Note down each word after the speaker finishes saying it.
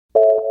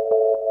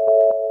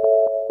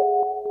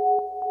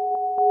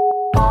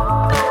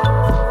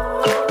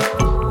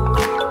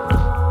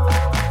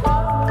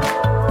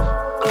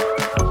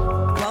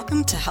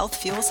Health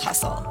Fuels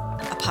Hustle,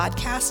 a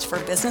podcast for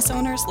business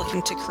owners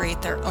looking to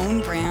create their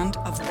own brand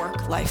of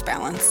work-life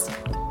balance.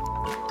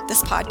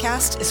 This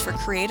podcast is for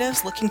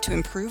creatives looking to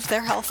improve their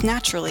health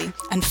naturally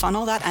and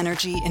funnel that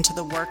energy into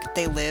the work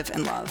they live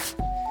and love.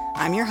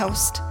 I'm your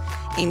host,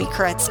 Amy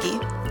Koretsky,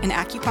 an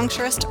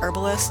acupuncturist,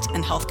 herbalist,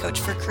 and health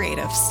coach for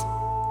creatives.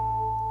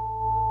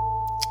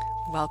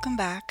 Welcome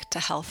back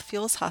to Health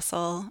Fuels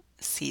Hustle,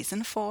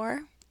 Season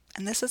 4,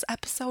 and this is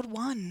Episode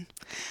 1.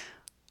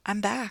 I'm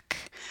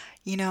back.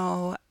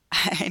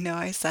 I know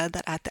I said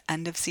that at the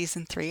end of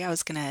Season 3 I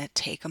was going to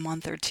take a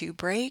month or two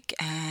break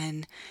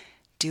and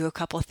do a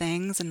couple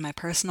things in my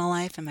personal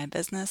life and my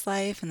business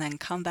life and then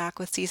come back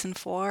with Season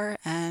 4,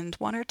 and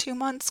 1 or 2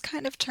 months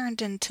kind of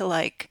turned into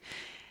like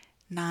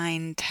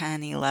 9,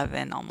 10,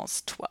 11,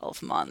 almost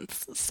 12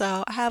 months.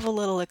 So I have a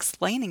little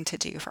explaining to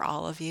do for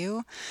all of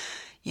you.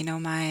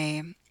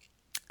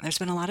 There's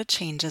been a lot of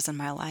changes in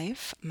my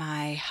life.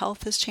 My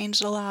health has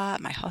changed a lot.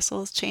 My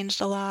hustle has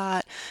changed a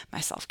lot. My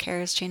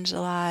self-care has changed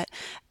a lot.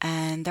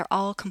 And they're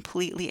all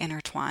completely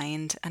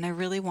intertwined. And I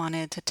really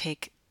wanted to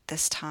take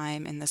this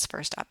time in this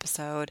first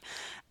episode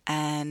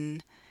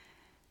and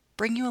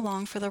bring you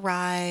along for the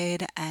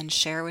ride and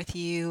share with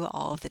you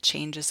all of the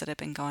changes that have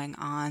been going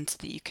on so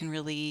that you can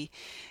really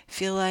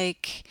feel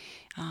like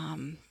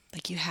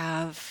you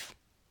have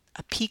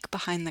a peek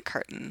behind the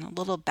curtain, a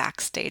little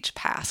backstage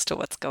pass to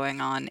what's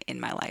going on in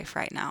my life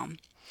right now.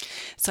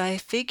 So I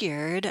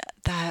figured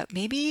that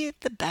maybe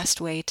the best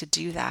way to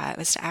do that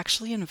was to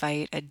actually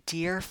invite a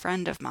dear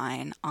friend of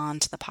mine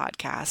onto the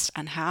podcast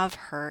and have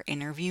her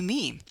interview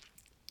me.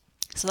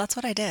 So that's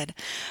what I did.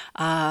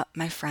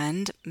 My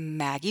friend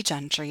Maggie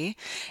Gentry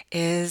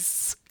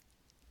is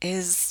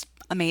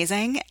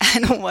amazing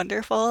and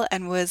wonderful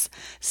and was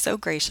so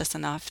gracious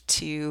enough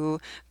to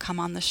come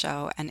on the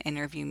show and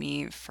interview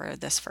me for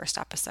this first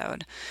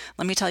episode.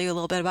 Let me tell you a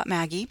little bit about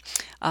Maggie.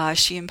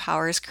 She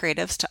empowers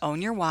creatives to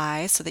own your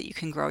why so that you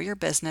can grow your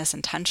business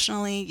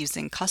intentionally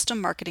using custom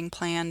marketing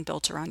plan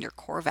built around your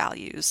core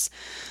values.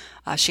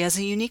 She has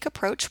a unique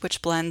approach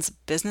which blends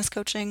business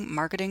coaching,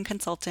 marketing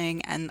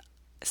consulting, and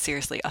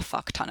seriously a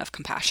fuck ton of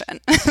compassion,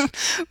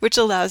 which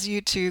allows you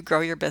to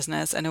grow your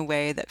business in a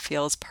way that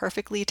feels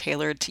perfectly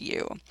tailored to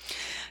you.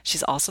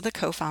 She's also the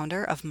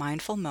co-founder of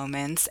Mindful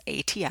Moments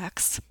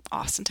ATX,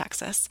 Austin,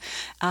 Texas,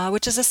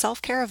 which is a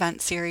self-care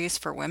event series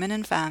for women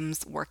and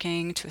femmes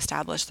working to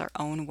establish their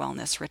own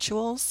wellness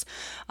rituals.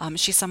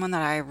 She's someone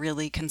that I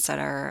really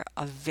consider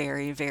a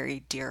very,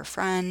 very dear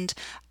friend.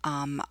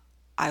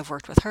 I've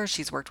worked with her.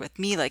 She's worked with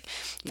me.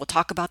 We'll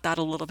talk about that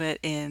a little bit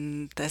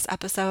in this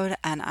episode.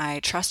 And I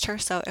trust her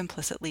so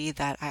implicitly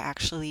that I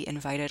actually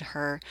invited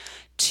her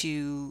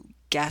to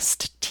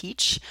guest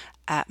teach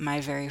at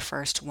my very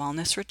first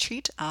wellness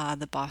retreat,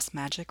 the Boss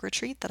Magic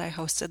retreat that I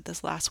hosted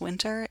this last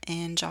winter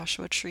in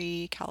Joshua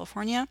Tree,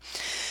 California.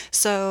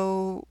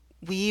 So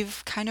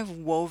we've kind of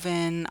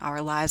woven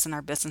our lives and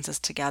our businesses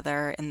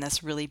together in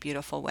this really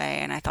beautiful way.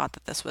 And I thought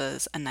that this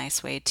was a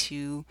nice way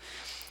to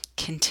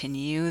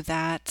continue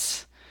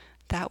that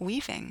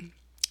weaving.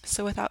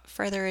 So without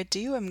further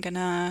ado, I'm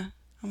gonna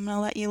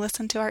let you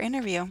listen to our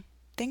interview.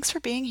 Thanks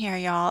for being here,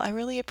 y'all. I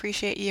really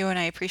appreciate you, and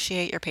I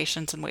appreciate your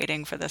patience in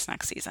waiting for this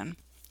next season.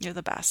 You're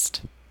the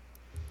best.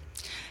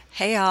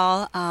 Hey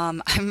y'all,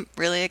 I'm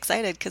really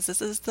excited because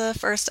this is the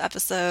first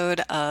episode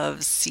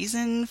of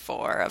Season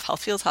 4 of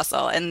Health Fuels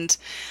Hustle, and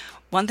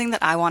one thing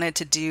that I wanted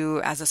to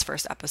do as this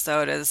first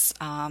episode is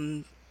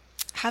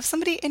have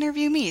somebody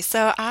interview me.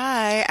 So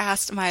I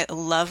asked my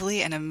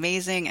lovely and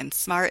amazing and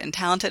smart and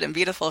talented and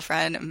beautiful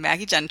friend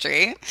Maggie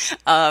Gentry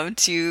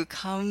to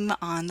come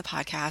on the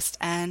podcast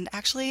and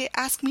actually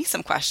ask me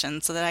some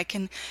questions so that I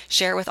can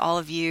share with all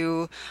of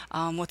you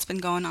what's been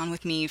going on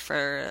with me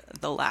for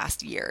the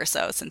last year or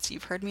so since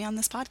you've heard me on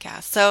this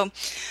podcast. So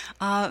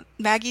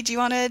Maggie, do you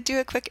want to do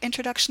a quick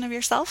introduction of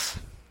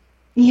yourself?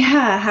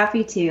 Yeah,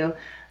 happy to.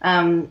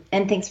 And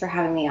thanks for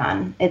having me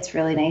on. It's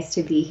really nice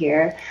to be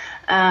here.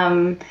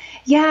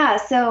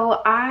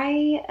 So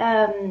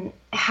I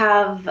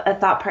have a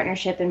thought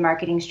partnership and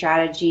marketing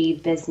strategy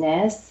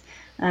business,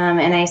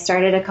 and I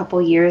started a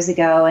couple years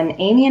ago, and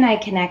Amy and I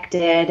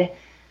connected,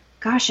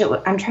 I'm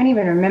trying to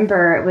even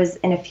remember, it was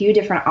in a few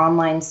different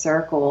online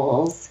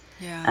circles.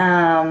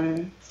 Yeah.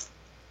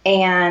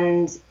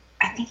 And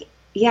I think,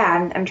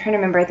 I'm trying to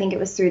remember, I think it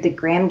was through the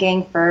Graham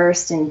Gang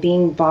first and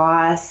Being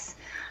Boss.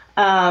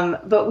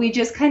 But we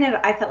just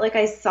I felt like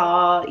I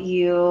saw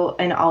you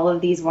in all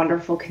of these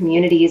wonderful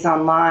communities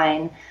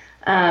online.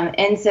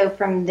 And so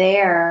from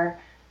there,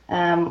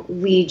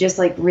 we just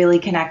really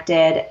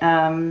connected.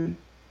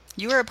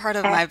 You were a part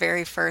of my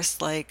very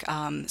first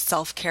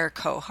self-care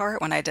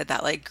cohort when I did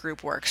that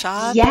group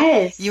workshop.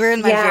 Yes. You were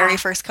in my very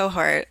first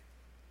cohort.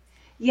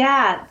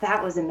 Yeah,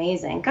 that was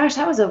amazing. Gosh,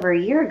 that was over a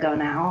year ago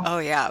now. Oh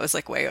yeah, it was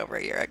way over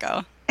a year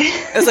ago.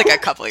 It was a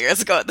couple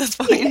years ago at this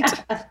point.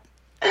 Yeah.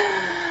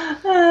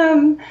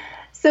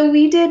 So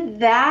we did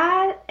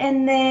that,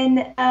 and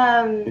then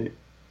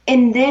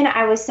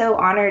I was so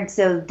honored.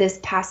 So this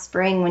past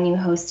spring, when you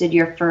hosted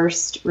your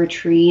first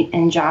retreat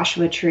in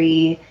Joshua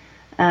Tree,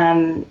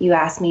 you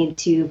asked me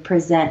to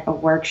present a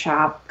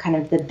workshop, kind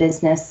of the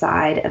business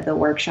side of the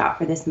workshop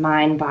for this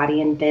Mind,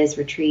 Body, and Biz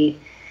retreat.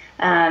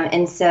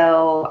 And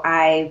so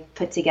I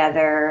put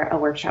together a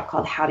workshop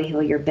called How to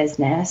Heal Your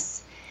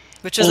Business.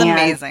 Which was And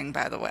amazing,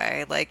 by the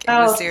way. Like, it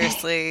was oh,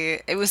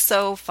 seriously, it was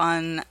so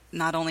fun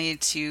not only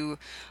to,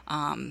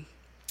 um,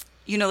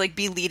 like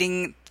be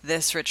leading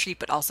this retreat,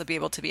 but also be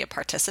able to be a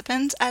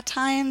participant at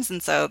times.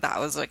 And so that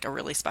was like a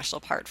really special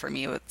part for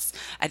me.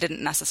 I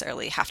didn't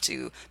necessarily have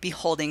to be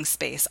holding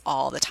space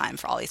all the time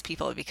for all these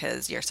people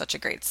because you're such a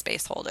great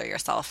space holder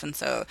yourself. And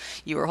so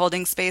you were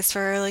holding space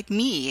for like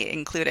me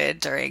included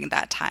during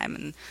that time.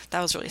 And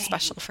that was really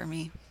special for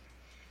me.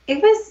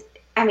 it was,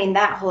 I mean,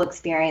 that whole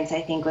experience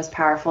I think was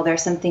powerful.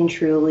 There's something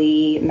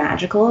truly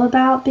magical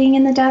about being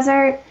in the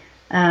desert.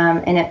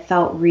 And it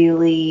felt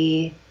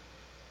really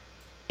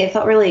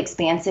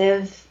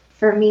expansive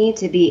for me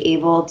to be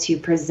able to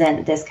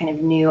present this kind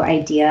of new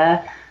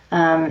idea.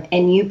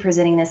 And you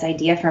presenting this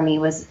idea for me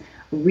was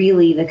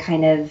really the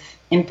kind of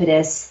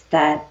impetus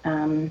that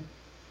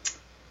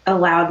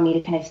allowed me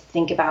to kind of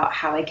think about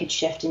how I could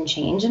shift and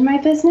change in my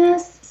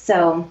business.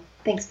 So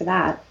thanks for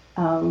that.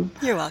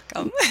 You're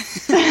welcome.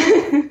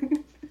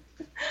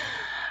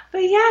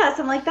 But yeah,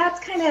 so I'm like, that's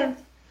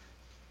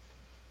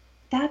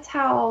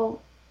how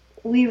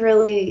we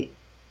really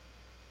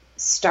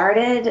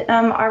started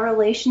our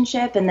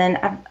relationship. And then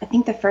I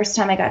think the first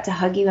time I got to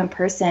hug you in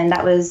person,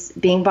 that was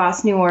Being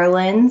Boss New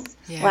Orleans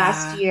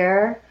last Yeah.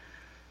 year.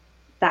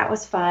 That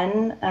was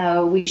fun.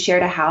 We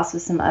shared a house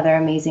with some other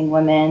amazing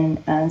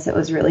women, so it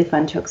was really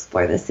fun to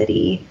explore the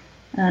city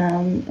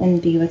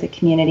and be with a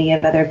community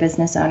of other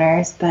business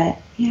owners. But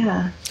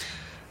yeah,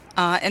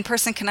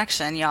 In-person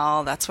connection,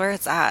 y'all. That's where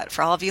it's at.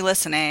 For all of you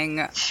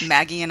listening,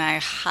 Maggie and I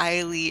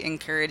highly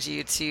encourage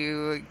you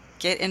to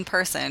get in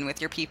person with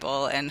your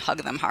people and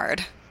hug them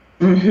hard.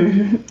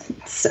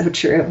 so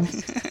true.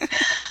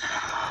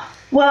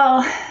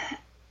 Well,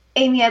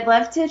 Amy, I'd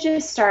love to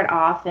just start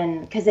off,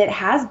 and because it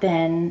has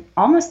been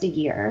almost a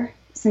year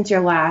since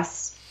your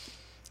last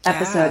Yeah.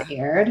 episode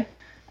aired,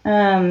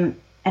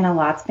 and a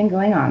lot's been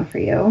going on for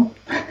you.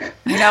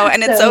 I know,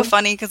 and it's so So,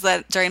 funny because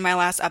that during my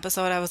last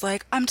episode, I was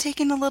like, I'm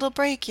taking a little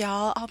break,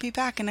 y'all. I'll be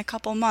back in a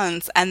couple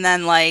months. And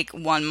then, like,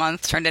 1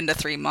 month turned into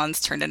 3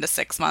 months, turned into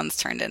 6 months,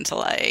 turned into,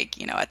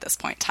 like, at this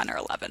point, 10 or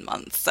 11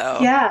 months. So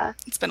yeah.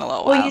 it's been a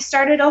little Well, you while.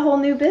 started a whole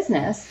new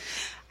business.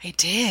 I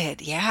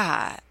did,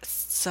 yeah.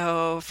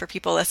 So for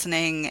people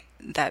listening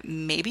that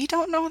maybe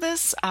don't know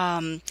this,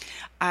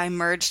 I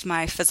merged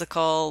my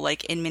physical,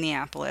 like in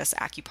Minneapolis,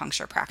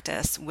 acupuncture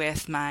practice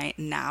with my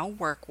now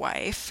work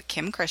wife,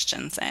 Kim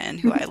Christensen,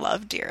 who I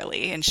love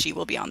dearly, and she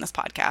will be on this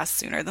podcast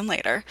sooner than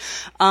later.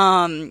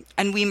 And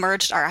we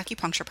merged our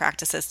acupuncture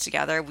practices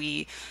together.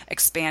 We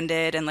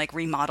expanded and like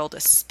remodeled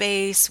a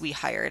space. We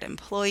hired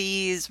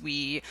employees.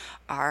 We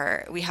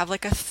have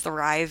like a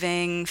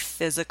thriving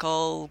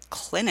physical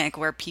clinic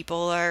where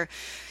people are,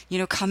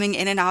 coming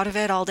in and out of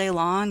it all day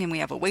long, and we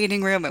have a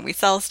waiting room and we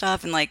sell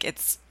stuff, and like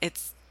it's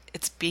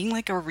being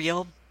like a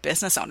real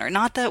business owner.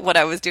 Not that what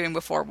I was doing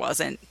before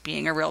wasn't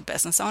being a real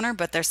business owner,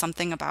 but there's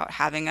something about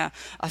having a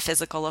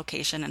physical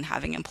location and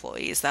having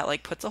employees that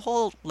like puts a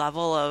whole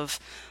level of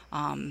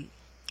um,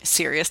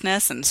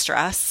 seriousness and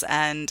stress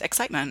and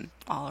excitement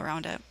all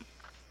around it.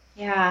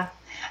 Yeah.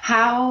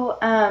 How,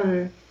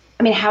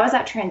 I mean, how has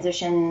that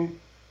transition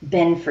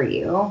been for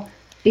you?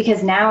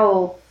 Because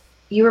now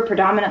you were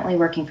predominantly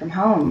working from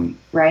home,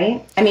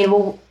 right? I mean,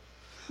 well,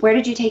 where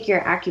did you take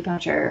your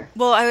acupuncture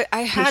Well,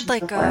 I had patients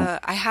before?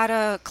 I had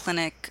a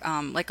clinic,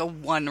 like a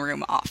one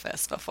room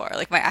office before.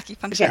 Like my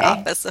acupuncture Okay.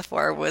 office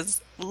before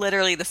was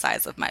literally the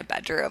size of my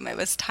bedroom. It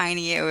was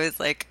tiny. It was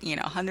like,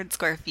 100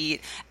 square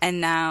feet. And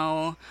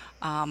now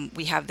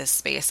we have this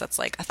space that's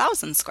like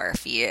 1,000 square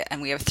feet,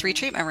 and we have three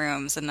treatment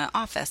rooms and an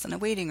office and a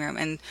waiting room.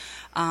 And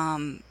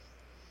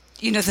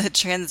the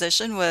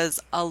transition was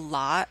a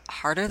lot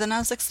harder than I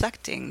was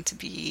expecting, to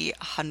be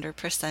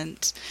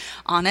 100%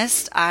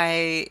 honest.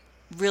 I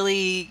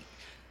really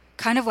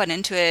kind of went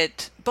into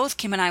it, both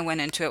Kim and I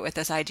went into it with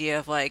this idea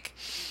of like,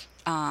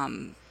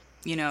 um,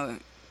 you know,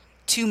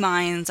 two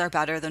minds are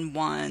better than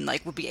one,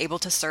 like we'll be able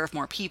to serve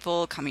more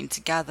people coming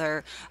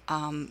together.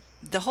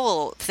 The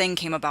whole thing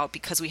came about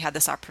because we had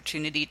this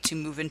opportunity to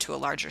move into a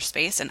larger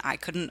space, and I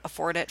couldn't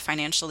afford it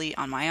financially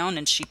on my own,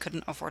 and she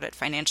couldn't afford it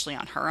financially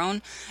on her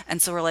own. And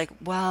so we're like,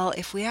 well,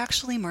 if we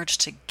actually merge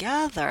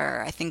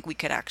together, I think we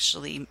could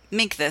actually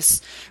make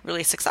this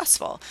really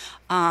successful.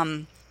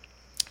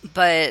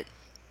 But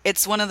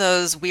it's one of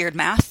those weird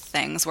math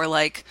things where,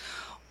 like,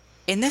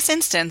 in this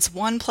instance,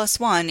 1 plus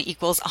 1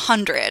 equals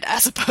 100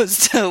 as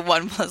opposed to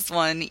 1 plus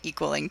 1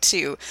 equaling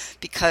 2,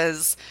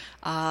 because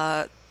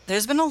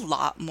there's been a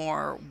lot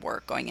more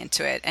work going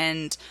into it.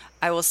 And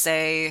I will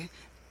say,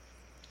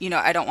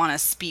 I don't want to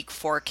speak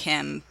for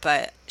Kim,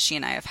 but she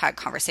and I have had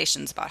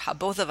conversations about how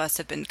both of us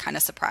have been kind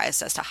of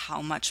surprised as to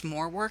how much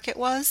more work it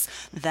was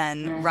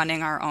than Mm.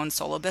 running our own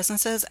solo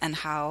businesses, and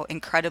how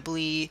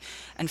incredibly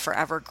and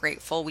forever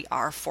grateful we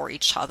are for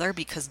each other,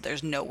 because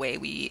there's no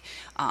way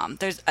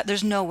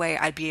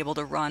I'd be able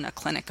to run a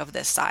clinic of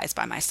this size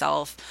by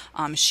myself.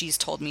 She's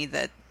told me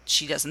that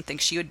she doesn't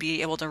think she would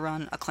be able to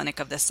run a clinic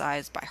of this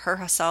size by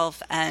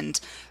herself, and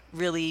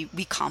really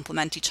we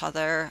complement each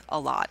other a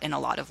lot in a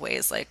lot of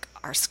ways, like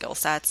our skill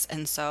sets.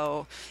 And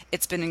so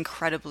it's been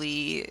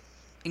incredibly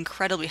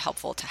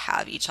helpful to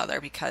have each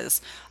other,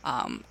 because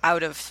I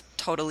would have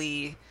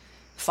totally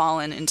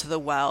fallen into the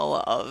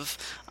well of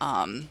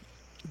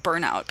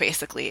burnout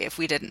basically if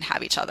we didn't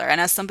have each other.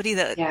 And as somebody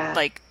that Yeah.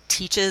 like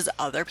teaches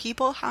other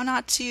people how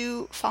not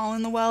to fall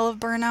in the well of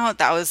burnout,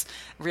 that was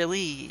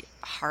really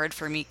hard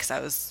for me, because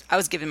I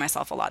was giving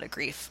myself a lot of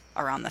grief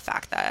around the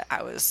fact that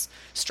I was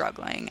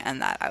struggling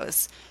and that I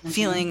was Hmm.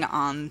 feeling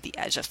on the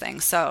edge of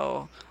things.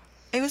 So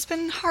it was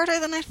been harder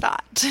than I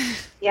thought.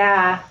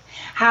 Yeah.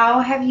 How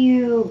have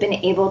you been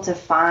able to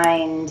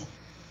find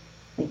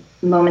like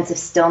moments of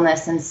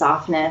stillness and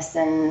softness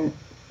and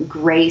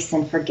grace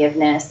and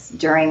forgiveness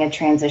during a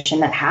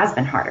transition that has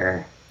been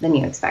harder than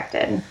you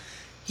expected?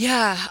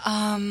 Yeah,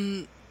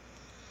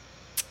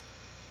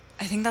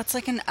 I think that's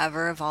like an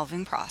ever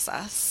evolving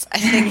process. I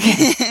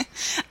think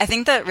I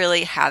think that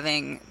really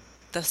having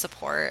the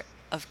support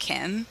of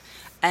Kim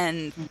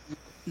and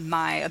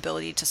my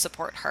ability to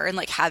support her, and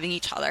like having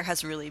each other,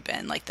 has really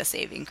been like the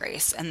saving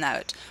grace. And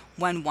that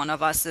when one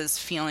of us is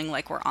feeling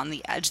like we're on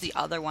the edge, the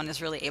other one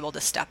is really able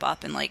to step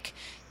up and like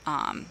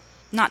um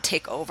not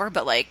take over,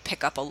 but like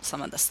pick up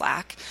some of the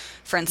slack.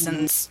 For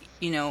Mhm. instance,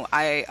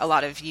 a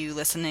lot of you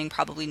listening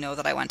probably know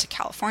that I went to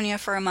California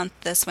for a month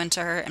this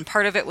winter, and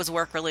part of it was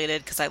work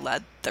related because I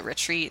led the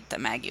retreat that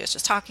Maggie was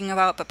just talking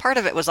about, but part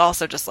of it was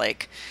also just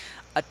like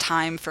a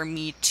time for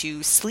me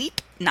to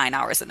sleep 9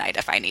 hours a night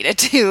if I needed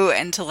to,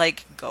 and to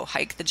like go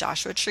hike the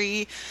Joshua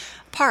Tree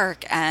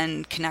Park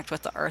and connect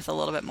with the earth a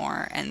little bit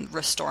more and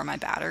restore my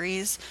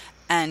batteries.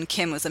 And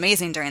Kim was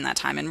amazing during that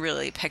time and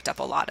really picked up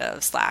a lot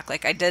of slack.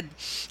 Like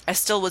I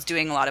still was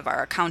doing a lot of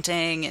our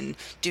accounting and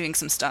doing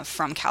some stuff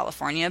from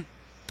California,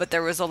 but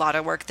there was a lot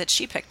of work that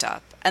she picked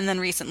up. And then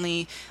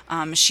recently,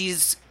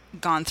 she's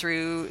gone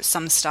through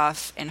some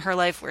stuff in her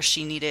life where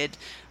she needed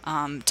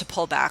to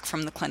pull back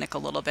from the clinic a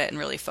little bit and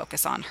really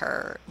focus on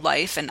her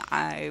life. And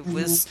I Mhm.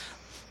 was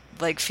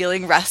like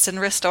feeling rest and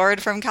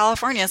restored from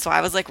California. So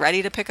I was like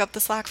ready to pick up the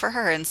slack for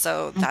her. And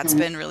so that's Mhm.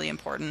 been really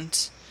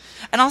important.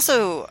 And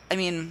also, I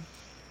mean,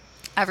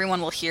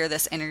 everyone will hear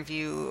this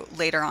interview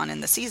later on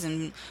in the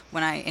season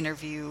when I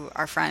interview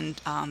our friend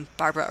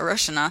Barbara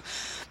Aroshina.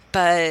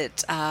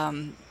 But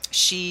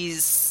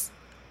she's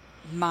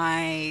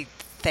my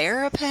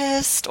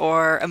therapist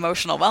or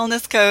emotional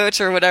wellness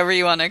coach or whatever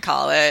you want to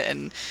call it.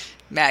 And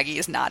Maggie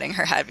is nodding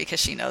her head because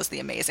she knows the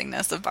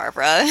amazingness of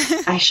Barbara.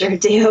 I sure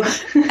do.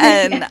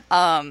 and Yeah.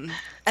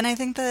 and I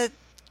think that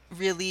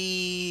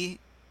really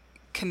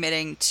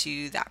committing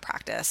to that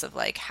practice of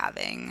like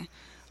having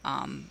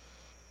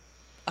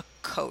a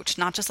coach,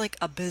 not just like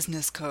a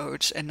business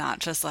coach, and not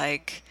just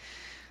like,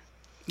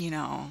 you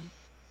know,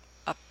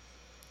 a,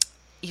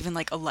 even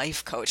like a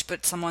life coach,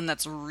 but someone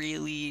that's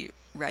really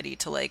ready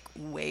to like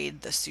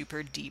wade the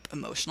super deep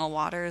emotional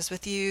waters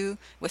with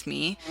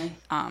me,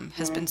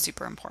 has been Mhm.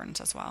 super important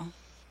as well.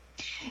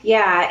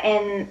 Yeah,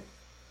 and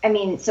I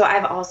mean, so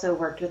I've also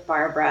worked with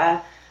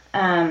Barbara.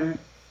 Um,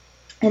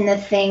 And the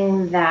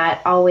thing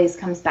that always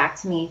comes back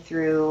to me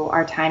through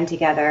our time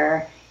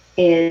together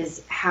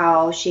is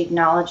how she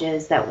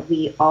acknowledges that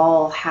we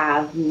all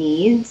have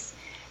needs.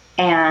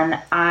 And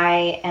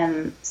I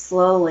am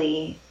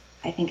slowly,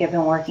 I think I've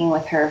been working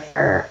with her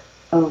for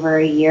over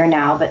a year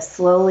now, but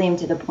slowly I'm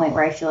to the point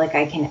where I feel like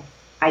I can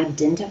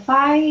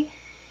identify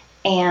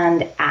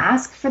and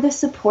ask for the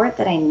support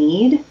that I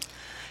need.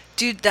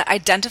 Dude, the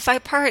identify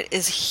part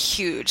is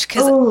huge,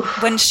 because Oh,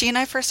 when she and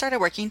I first started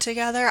working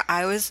together,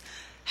 I was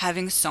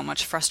having so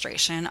much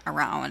frustration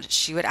around.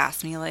 She would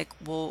ask me, like,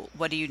 well,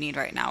 what do you need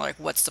right now? Like,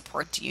 what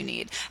support do you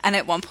need? And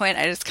at one point,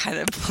 I just kind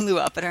of blew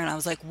up at her and I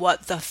was like,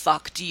 what the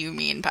fuck do you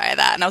mean by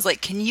that? And I was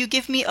like, can you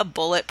give me a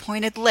bullet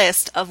pointed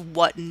list of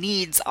what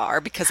needs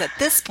are? Because at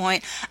this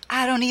point,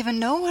 I don't even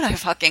know what I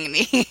fucking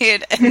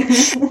need.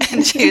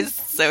 And she was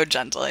so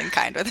gentle and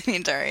kind with me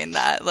during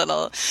that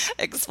little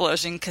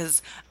explosion,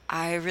 because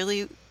I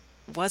really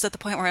was at the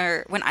point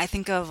where when I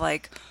think of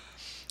like,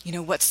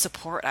 what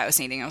support I was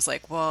needing, I was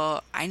like,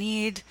 well, I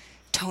need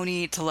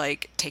Tony to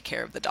like take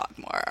care of the dog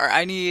more, or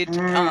I need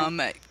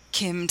mm,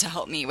 Kim to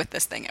help me with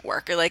this thing at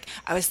work, or like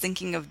I was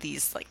thinking of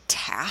these like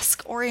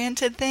task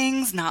oriented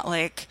things, not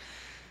like,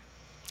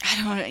 I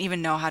don't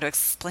even know how to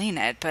explain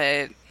it,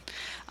 but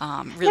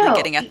really no,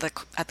 getting at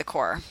the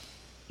core.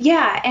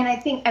 yeah, and I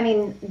think, I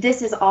mean,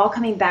 this is all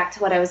coming back to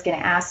what I was going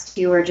to ask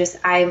you, or just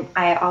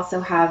I also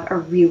have a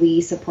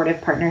really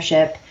supportive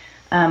partnership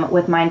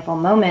with Mindful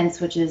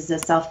Moments, which is a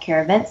self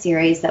care event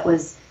series that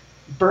was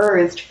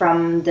birthed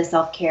from the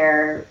self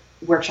care.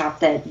 workshop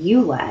that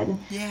you led,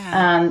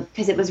 Yeah.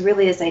 because it was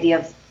really this idea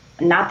of,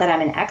 not that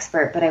I'm an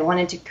expert, but I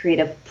wanted to create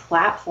a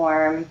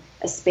platform,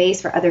 a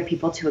space for other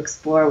people to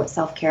explore what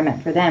self-care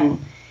meant for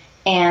them.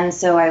 And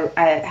so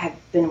I have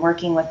been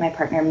working with my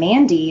partner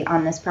Mandy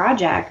on this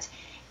project,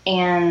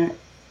 and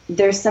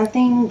there's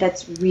something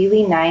that's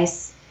really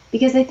nice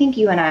because I think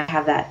you and I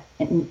have that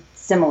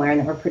similar in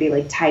that we're pretty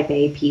like type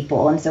A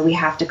people, and so we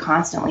have to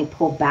constantly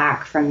pull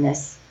back from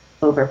this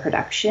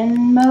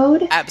overproduction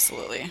mode.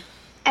 Absolutely.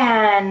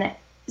 And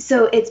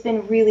so it's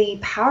been really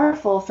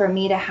powerful for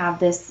me to have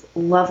this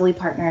lovely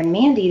partner in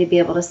Mandy to be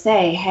able to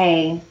say,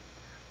 hey,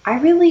 I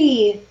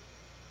really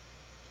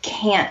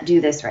can't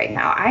do this right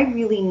now. I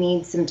really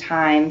need some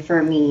time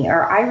for me,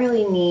 or I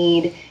really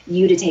need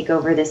you to take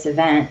over this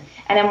event.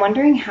 And I'm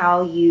wondering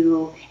how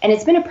you, and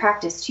it's been a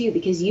practice too,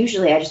 because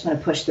usually I just want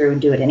to push through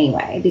and do it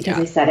anyway, because Yeah,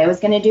 I said I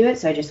was going to do it.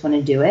 So I just want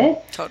to do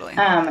it,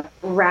 totally.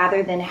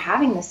 rather than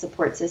having the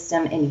support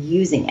system and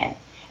using it.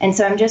 And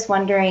so I'm just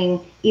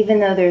wondering, even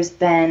though there's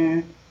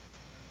been,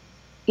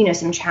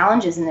 some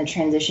challenges in the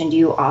transition, do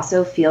you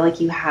also feel like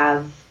you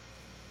have,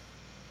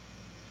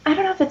 I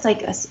don't know if it's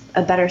like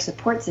a better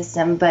support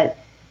system, but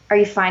are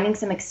you finding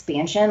some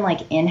expansion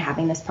like in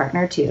having this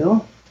partner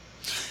too?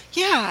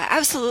 Yeah,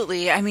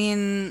 absolutely. I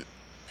mean,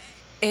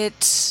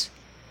 it,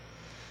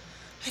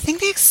 I think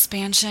the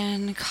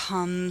expansion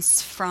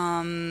comes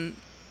from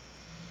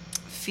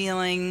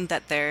feeling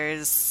that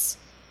there's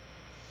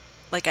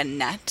like a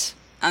net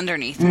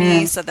underneath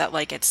me Mm, so that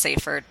like it's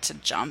safer to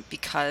jump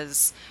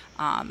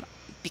um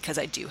because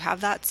I do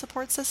have that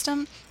support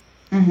system.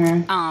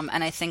 mm-hmm.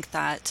 And I think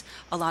that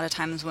a lot of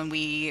times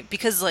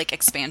because like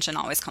expansion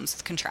always comes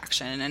with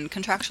contraction and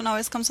contraction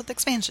always comes with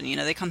expansion,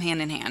 they come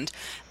hand in hand.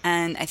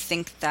 And I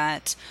think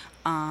that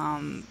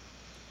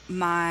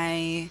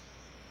my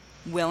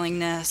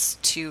willingness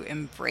to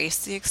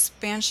embrace the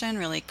expansion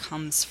really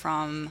comes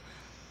from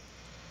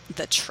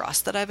the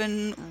trust that I've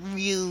been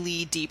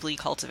really deeply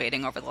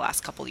cultivating over the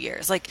last couple of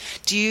years. Like,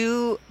 do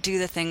you do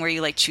the thing where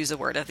you like choose a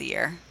word of the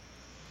year?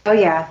 Oh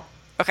yeah.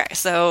 Okay,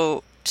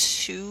 so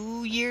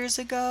 2 years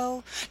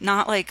ago,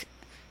 not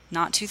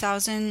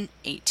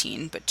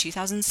 2018, but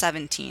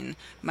 2017,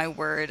 my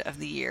word of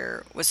the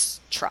year was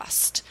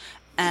trust.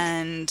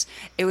 And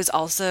it was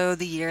also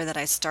the year that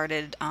I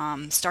started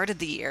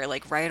the year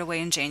like right away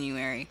in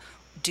January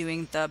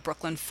doing the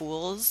Brooklyn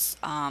Fools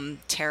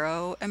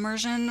tarot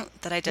immersion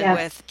that I did Yeah.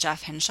 with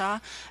Jeff Hinshaw.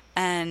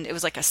 And it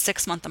was like a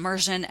 6 month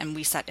immersion, and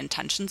we set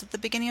intentions at the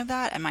beginning of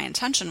that. And my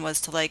intention was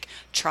to like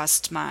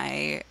trust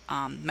my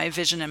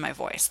vision and my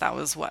voice. That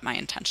was what my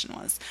intention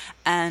was.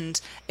 And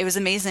it was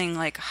amazing,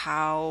 like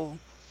how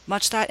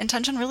much that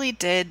intention really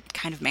did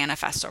kind of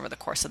manifest over the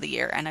course of the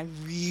year. And I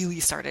really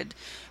started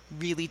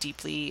really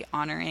deeply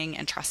honoring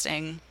and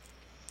trusting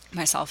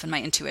myself and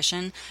my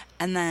intuition.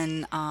 And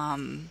then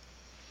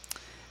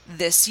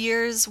this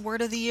year's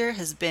word of the year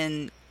has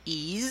been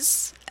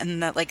ease,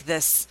 and that like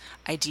this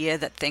idea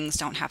that things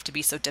don't have to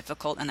be so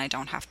difficult and I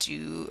don't have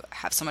to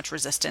have so much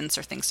resistance,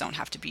 or things don't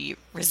have to be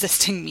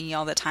resisting me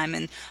all the time.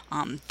 And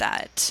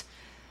that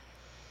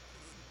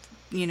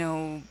you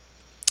know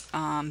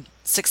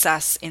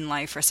success in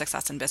life or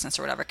success in business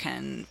or whatever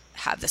can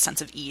have this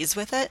sense of ease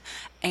with it.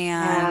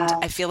 And Yeah.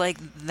 I feel like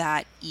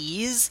that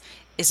ease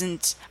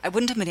isn't, I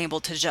wouldn't have been able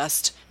to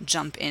just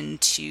jump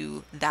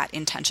into that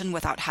intention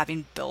without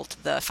having built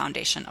the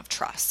foundation of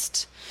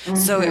trust.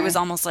 So it was Mm-hmm.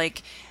 almost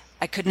like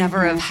I could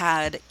never have Mm-hmm.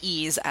 had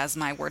ease as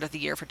my word of the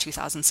year for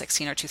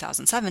 2016 or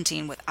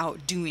 2017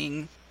 without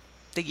doing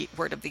the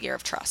word of the year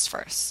of trust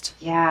first.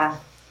 Yeah.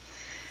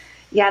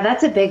 Yeah,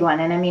 that's a big one.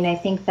 And I mean, I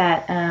think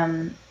that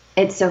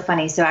it's so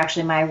funny. So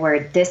actually my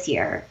word this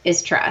year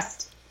is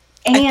trust.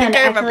 I think And I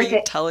I feel remember like you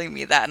telling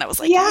me that, and I was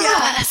like, yeah.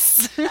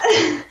 yes.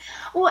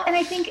 Well, and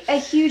I think a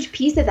huge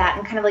piece of that,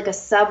 and kind of like a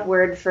sub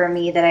word for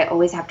me that I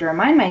always have to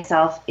remind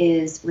myself,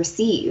 is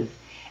receive.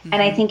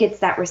 And I Hmm. think it's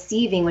that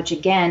receiving, which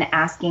again,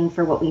 asking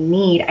for what we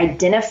need,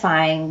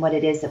 identifying what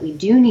it is that we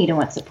do need and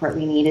what support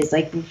we need is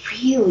like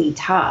really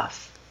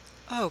tough.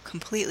 Oh,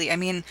 completely. I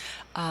mean,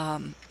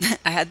 I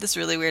had this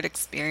really weird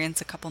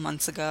experience a couple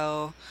months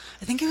ago.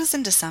 I think it was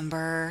in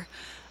December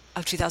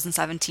of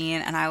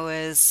 2017, and I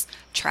was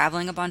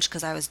traveling a bunch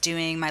because I was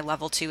doing my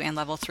level 2 and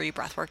level 3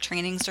 breathwork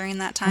trainings during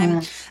that time.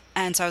 Mm,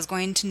 And so I was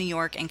going to New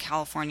York and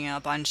California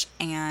a bunch,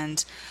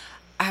 and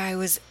I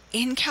was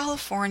in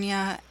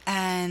California,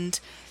 and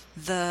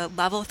the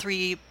level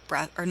 2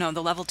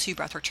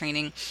 breathwork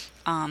training,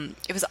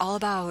 it was all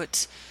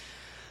about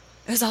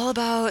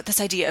this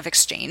idea of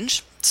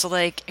exchange. So,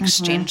 like,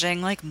 mhm.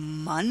 exchanging, like,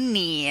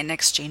 money and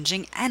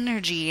exchanging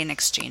energy and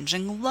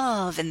exchanging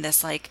love, and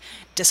this, like,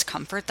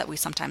 discomfort that we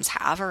sometimes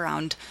have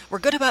around we're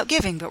good about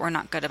giving, but we're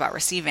not good about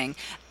receiving.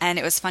 And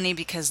it was funny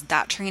because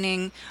that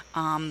training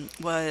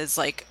was,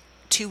 like,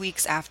 2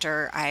 weeks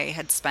after I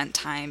had spent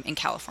time in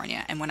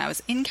California. And when I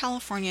was in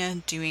California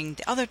doing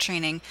the other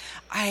training,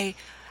 I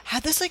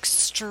had this, like,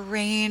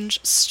 strange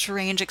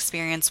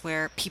experience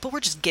where people were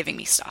just giving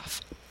me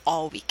stuff.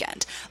 all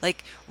weekend.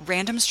 Like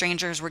random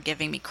strangers were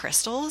giving me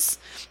crystals.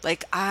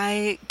 Like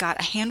I got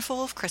a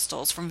handful of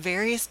crystals from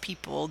various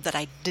people that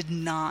I did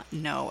not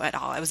know at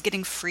all. I was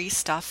getting free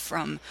stuff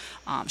from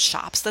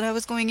shops that I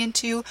was going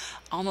into.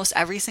 Almost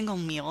every single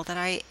meal that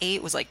I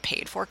ate was like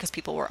paid for because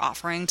people were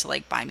offering to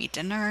like buy me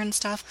dinner and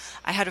stuff.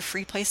 I had a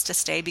free place to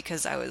stay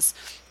because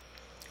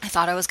I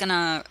thought I was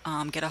gonna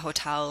get a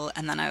hotel,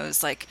 and then I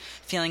was like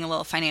feeling a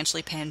little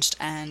financially pinched,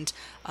 and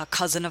a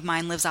cousin of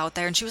mine lives out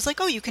there, and she was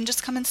like, "Oh, you can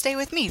just come and stay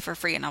with me for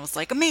free," and I was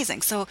like,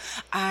 "Amazing!" So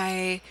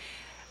I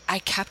I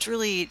kept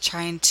really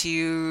trying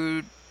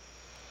to.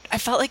 I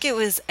felt like it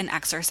was an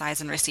exercise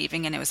in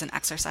receiving, and it was an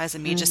exercise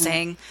in me just Hmm.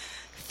 saying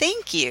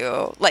thank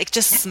you, like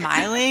just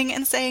smiling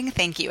and saying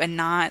thank you, and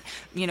not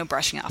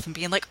brushing it off and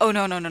being like, oh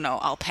no no no no,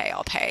 I'll pay,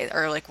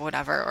 or like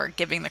whatever, or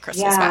giving the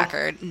crystals Yeah. back,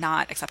 or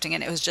not accepting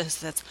it. It was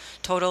just this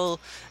total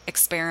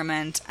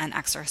experiment and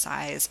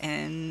exercise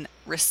in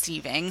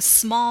receiving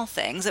small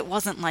things. It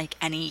wasn't like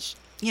any,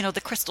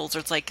 the crystals are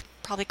it's like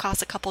probably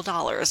cost a couple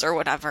dollars or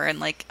whatever, and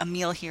like a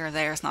meal here or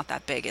there is not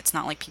that big. It's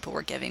not like people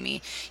were giving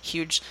me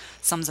huge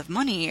sums of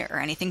money or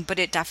anything, but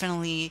it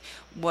definitely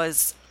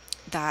was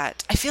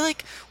that I feel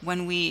like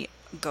when we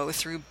go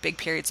through big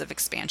periods of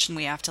expansion,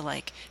 we have to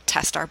like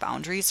test our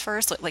boundaries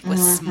first, like with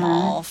Hmm.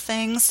 small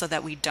things, so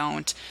that we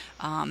don't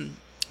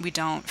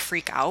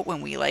freak out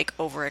when we like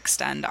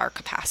overextend our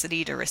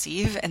capacity to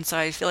receive. And so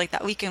I feel like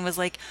that weekend was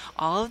like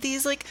all of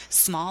these like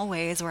small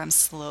ways where I'm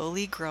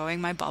slowly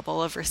growing my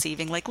bubble of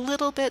receiving, like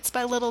little bits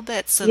by little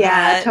bits, so Yeah,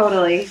 that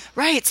totally.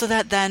 right, so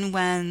that then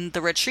when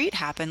the retreat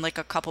happened, like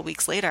a couple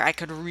weeks later, I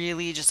could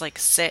really just like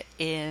sit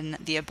in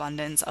the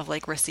abundance of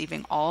like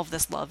receiving all of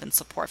this love and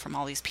support from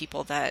all these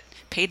people that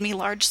paid me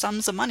large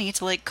sums of money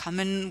to like come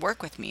and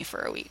work with me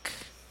for a week.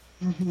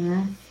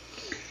 Hmm.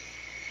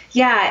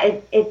 Yeah,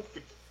 it's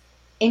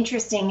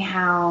interesting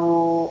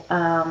how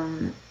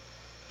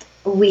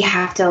we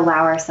have to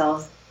allow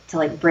ourselves to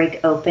like break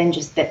open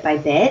just bit by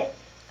bit,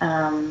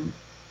 um,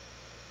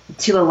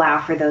 to allow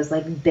for those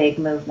like big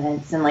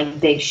movements and like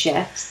big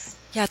shifts.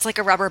 Yeah, it's like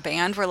a rubber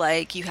band where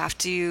like you have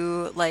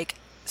to like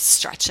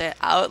stretch it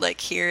out like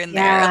here and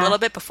there a Yeah, little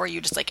bit before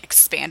you just like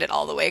expand it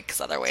all the way,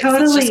 because otherwise it's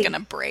just totally. gonna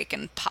break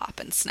and pop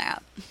and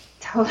snap.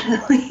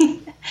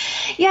 Totally.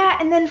 Yeah,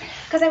 and then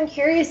because I'm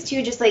curious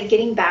too, just like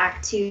getting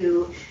back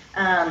to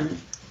um,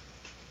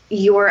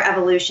 your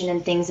evolution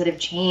and things that have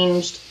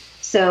changed.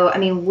 So, I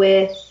mean,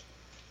 with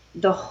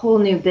the whole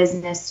new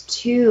business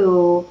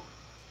too,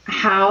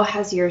 how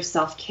has your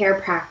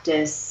self-care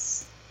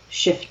practice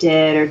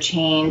shifted or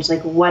changed?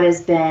 Like, what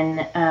has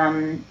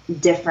been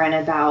different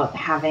about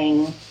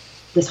having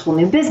this whole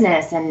new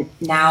business and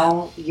Yeah.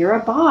 now you're a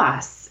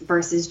boss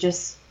versus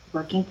just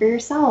working for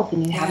yourself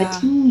and you have a Yeah.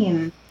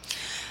 team?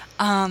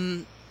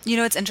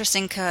 It's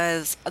interesting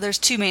because there's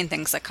two main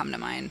things that come to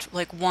mind.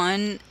 Like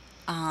one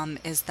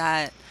is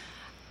that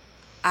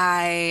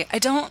I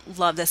don't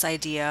love this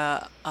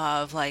idea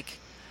of like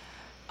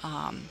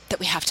that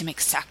we have to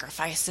make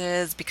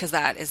sacrifices, because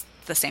that is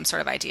the same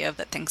sort of idea of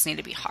that things need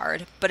to be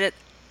hard. And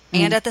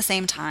Mm. at the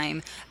same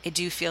time, I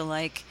do feel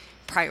like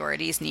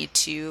priorities need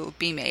to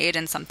be made,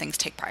 and some things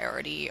take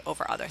priority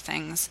over other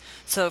things.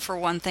 So for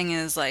one thing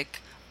is like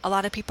a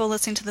lot of people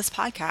listening to this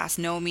podcast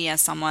know me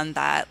as someone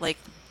that like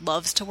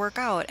loves to work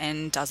out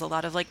and does a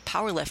lot of like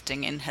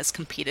powerlifting and has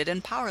competed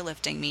in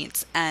powerlifting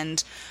meets.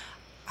 And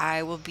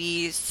I will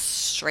be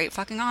straight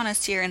fucking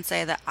honest here and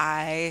say that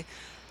I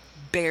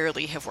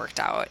barely have worked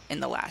out in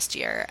the last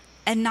year.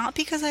 And not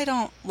because I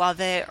don't love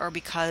it or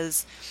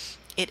because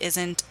it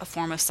isn't a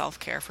form of self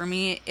care for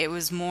me. It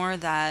was more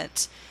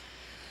that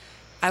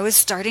I was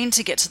starting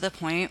to get to the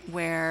point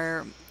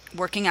where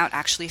working out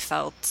actually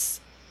felt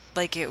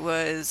like it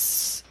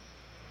was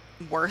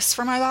worse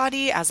for my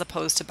body as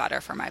opposed to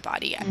better for my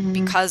body, Mm.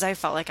 because I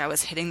felt like I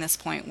was hitting this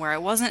point where I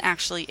wasn't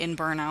actually in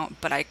burnout,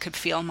 but I could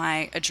feel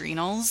my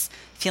adrenals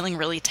feeling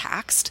really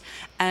taxed,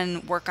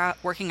 and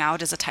working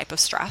out is a type of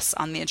stress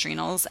on the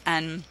adrenals.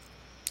 And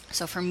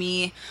so for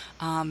me,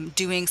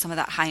 doing some of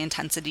that high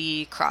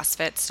intensity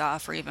CrossFit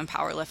stuff or even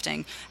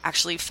powerlifting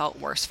actually felt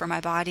worse for my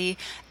body.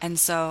 And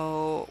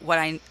so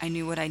I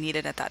knew what I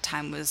needed at that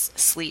time was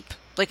sleep.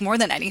 Like more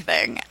than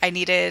anything, I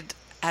needed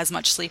as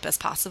much sleep as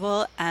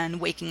possible, and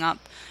waking up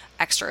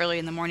extra early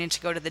in the morning to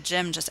go to the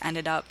gym just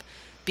ended up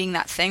being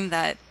that thing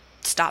that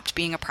stopped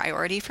being a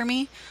priority for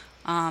me.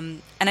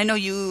 And I know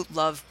you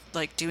love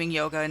like doing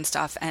yoga and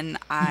stuff, and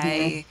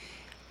Mhm.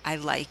 I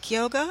like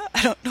yoga.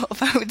 I don't know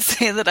if I would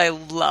say that I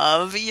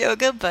love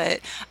yoga,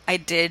 but I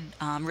did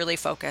really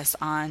focus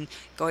on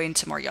going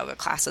to more yoga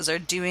classes, or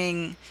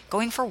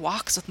going for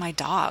walks with my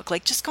dog,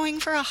 like just going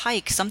for a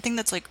hike, something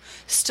that's like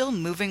still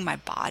moving my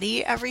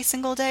body every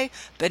single day,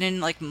 but in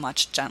like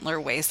much gentler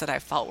ways that I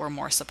felt were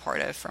more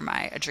supportive for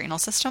my adrenal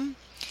system.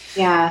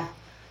 Yeah.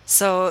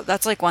 So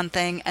that's like one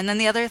thing. And then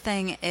the other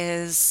thing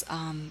is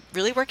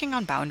really working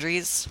on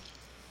boundaries.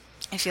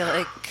 I feel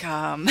like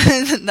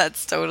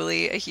that's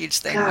totally a huge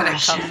thing when it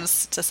Gosh.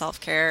 comes to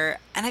self care.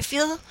 And I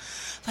feel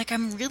like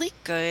I'm really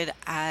good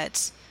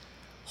at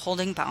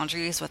holding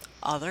boundaries with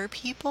other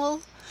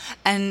people.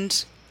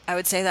 And I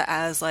would say that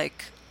as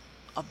like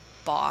a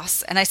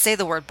boss, and I say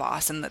the word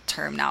boss in the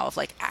term now of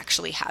like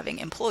actually having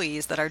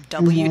employees that are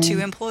W-2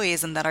 Mm-hmm.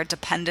 employees and that are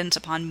dependent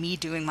upon me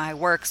doing my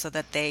work so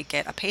that they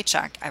get a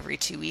paycheck every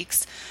 2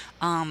 weeks.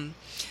 Um,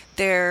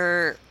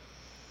 there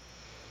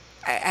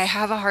I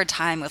have a hard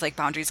time with like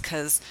boundaries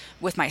because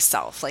with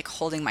myself, like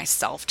holding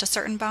myself to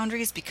certain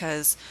boundaries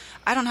because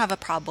I don't have a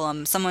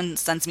problem. Someone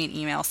sends me an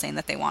email saying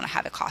that they want to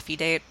have a coffee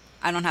date.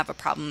 I don't have a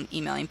problem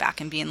emailing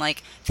back and being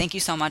like, thank you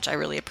so much. I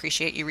really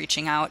appreciate you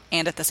reaching out.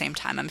 And at the same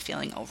time, I'm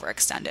feeling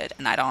overextended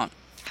and I don't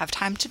have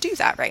time to do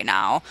that right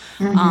now.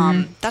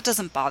 Mm-hmm. That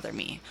doesn't bother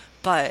me.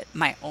 But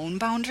my own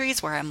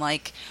boundaries, where I'm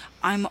like,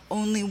 I'm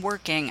only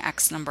working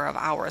X number of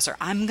hours, or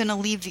I'm going to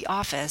leave the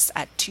office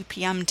at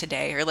 2 p.m.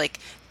 today, or like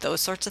those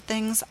sorts of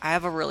things, I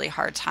have a really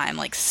hard time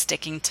like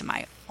sticking to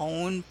my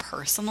own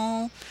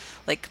personal,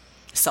 like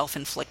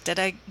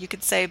self-inflicted, you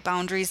could say,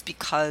 boundaries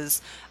because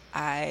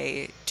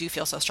I do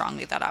feel so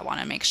strongly that I want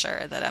to make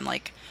sure that I'm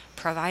like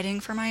providing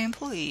for my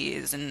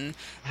employees and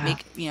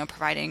Yeah.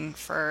 providing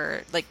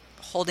for like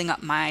holding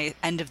up my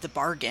end of the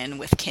bargain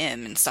with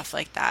Kim and stuff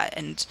like that.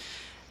 And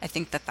I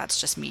think that that's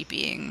just me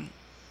being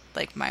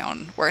like my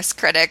own worst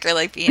critic or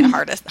like being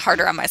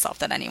harder on myself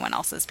than anyone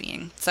else is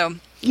being. So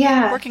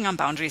Yeah. working on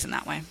boundaries in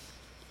that way.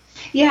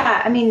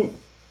 Yeah, I mean,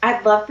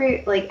 I'd love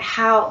for like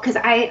how, because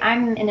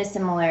I'm in a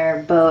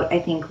similar boat, I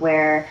think,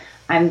 where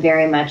I'm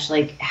very much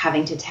like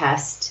having to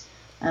test.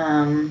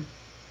 Um,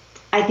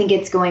 I think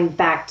it's going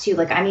back to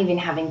like I'm even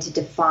having to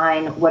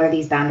define what are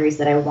these boundaries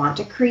that I want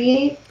to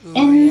create Ooh,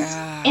 and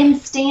yeah. and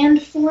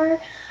stand for.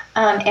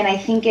 And I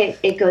think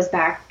it goes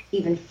back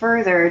even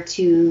further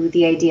to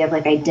the idea of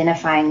like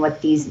identifying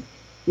what these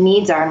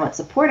needs are and what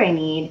support I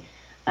need,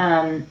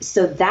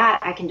 so that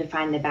I can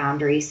define the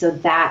boundary, so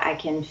that I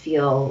can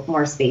feel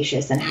more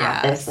spacious and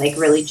have this like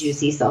really Yes.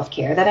 juicy self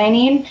care that I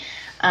need,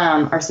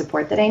 or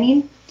support that I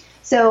need.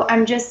 So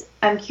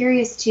I'm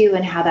curious too,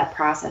 and how that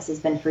process has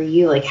been for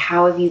you. Like,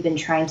 how have you been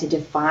trying to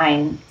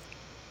define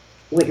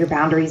what your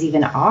boundaries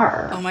even Oh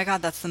are? my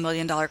God, that's the $1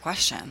 million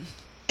question.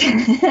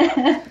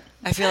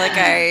 I feel like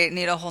I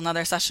need a whole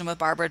nother session with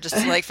Barbara just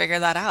to like figure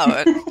that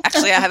out.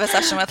 Actually, I have a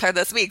session with her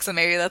this week, so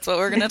maybe that's what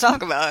we're going to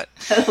talk about.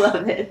 I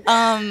love it.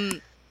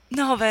 Um,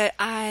 no, but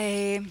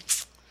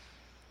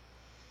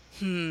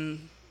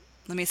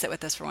let me sit with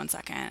this for 1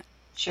 second.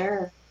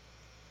 Sure.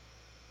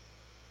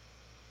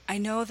 I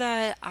know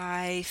that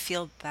I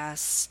feel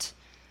best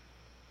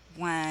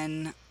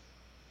when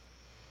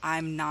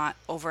I'm not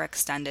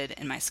overextended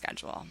in my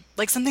schedule.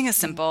 Like something as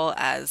simple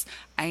as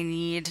I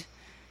need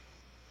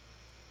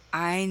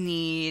I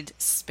need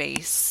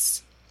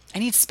space. I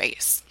need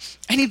space.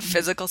 I need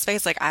physical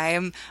space. Like I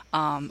am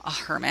a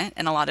hermit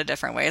in a lot of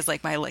different ways.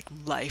 Like my like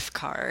life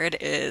card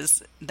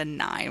is the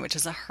 9, which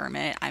is a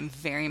hermit. I'm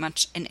very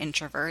much an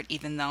introvert,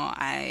 even though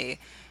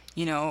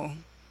you know,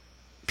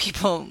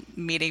 people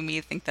meeting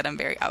me think that I'm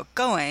very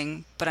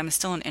outgoing, but I'm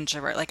still an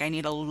introvert. Like I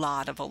need a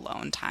lot of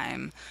alone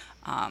time.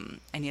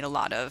 I need a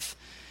lot of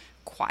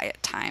quiet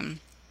time.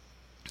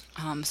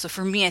 So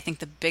for me, I think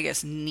the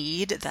biggest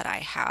need that I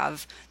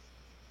have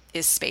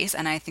is space.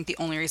 And I think the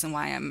only reason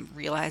why I'm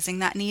realizing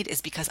that need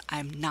is because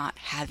I'm not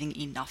having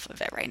enough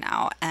of it right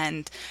now.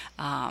 And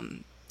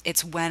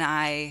it's when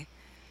I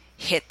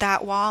hit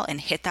that wall and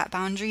hit that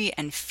boundary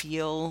and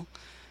feel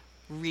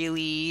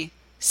really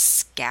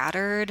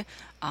scattered,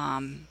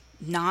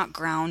 not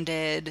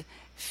grounded,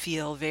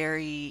 feel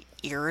very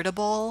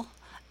irritable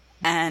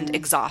and Mhm.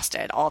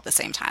 exhausted all at the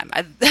same time.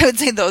 I would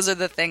say those are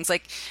the things.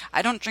 Like,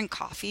 I don't drink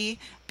coffee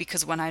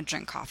because when I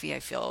drink coffee, I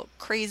feel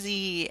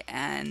crazy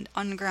and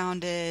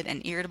ungrounded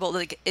and irritable.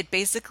 Like, it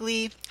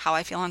basically, how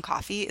I feel on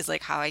coffee is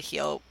like how I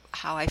feel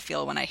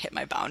when I hit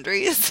my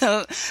boundaries.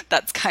 So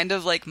that's kind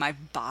of like my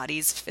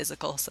body's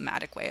physical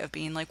somatic way of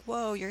being like,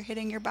 whoa, you're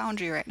hitting your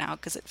boundary right now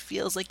because it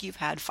feels like you've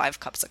had 5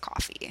 cups of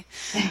coffee.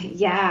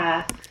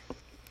 Yeah.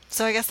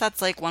 So I guess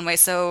that's like one way.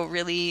 So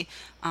really,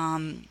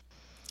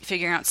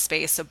 figuring out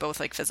space, so both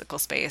like physical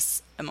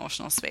space,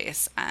 emotional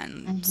space,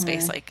 and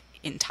space Hmm. like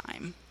in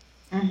time.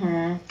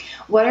 Hmm.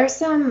 What are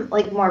some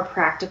like more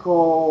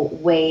practical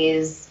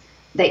ways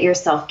that your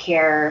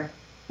self-care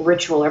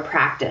ritual or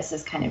practice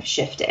has kind of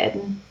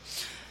shifted?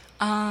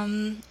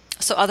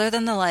 So other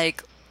than the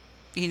like,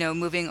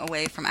 moving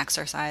away from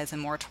exercise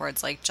and more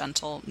towards like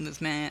gentle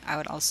movement, I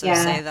would also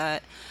say Yeah.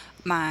 that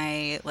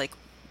my like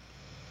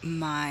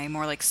my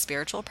more like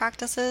spiritual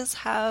practices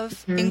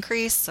have Hmm.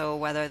 increased. So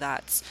whether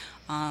that's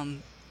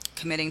um,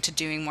 committing to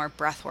doing more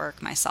breath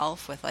work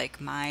myself with like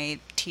my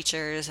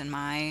teachers and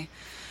my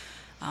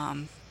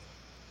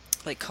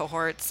like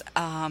cohorts,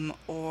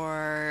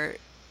 or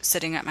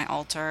sitting at my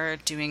altar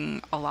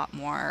doing a lot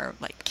more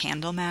like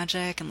candle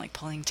magic and like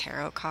pulling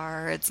tarot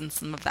cards, and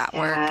some of that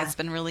work Yeah. has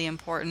been really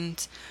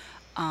important.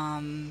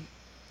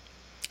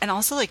 And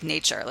also like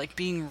nature, like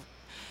being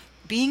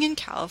in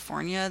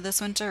California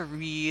this winter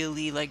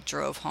really like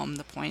drove home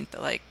the point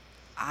that like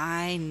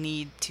I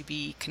need to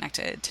be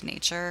connected to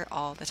nature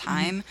all the Mhm.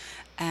 time.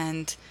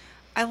 And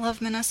I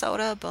love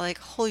Minnesota, but like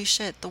holy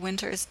shit, the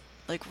winter is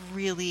like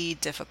really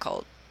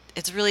difficult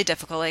it's really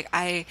difficult. Like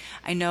I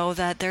know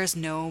that there's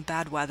no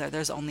bad weather,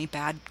 there's only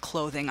bad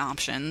clothing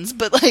options,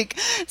 but like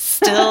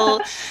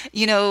still,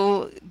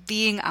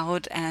 being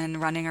out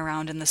and running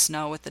around in the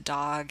snow with the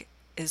dog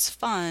is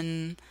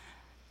fun,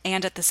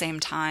 and at the same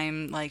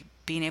time, like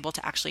being able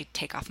to actually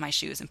take off my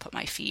shoes and put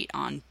my feet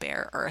on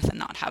bare earth and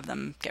not have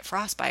them get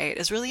frostbite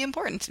is really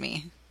important to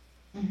me.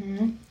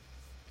 Hmm.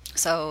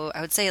 So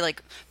I would say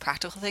like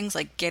practical things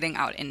like getting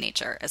out in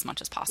nature as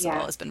much as possible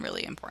Yeah. has been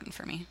really important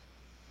for me.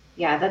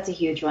 Yeah, that's a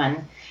huge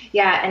one.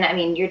 Yeah, and I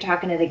mean, you're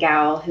talking to the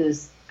gal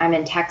who's I'm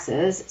in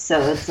Texas, so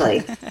it's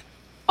like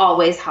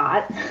always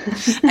hot.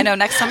 I know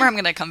next summer I'm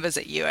going to come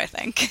visit you, I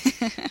think.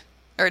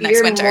 Or next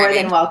You're winter, I more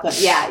than mean. welcome.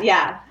 Yeah,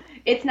 yeah.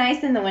 It's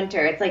nice in the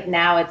winter. It's like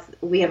now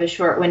we have a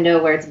short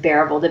window where it's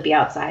bearable to be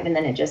outside and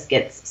then it just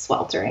gets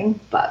sweltering.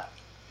 But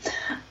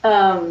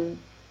um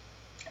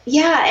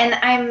yeah,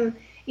 and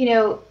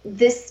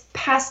this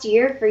past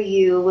year for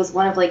you was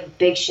one of like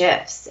big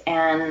shifts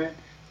and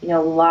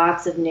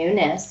lots of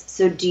newness.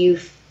 So do you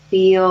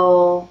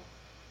feel,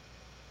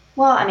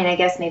 well, I mean, I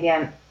guess maybe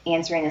I'm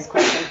answering this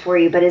question for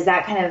you, but is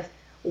that kind of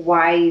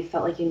why you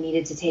felt like you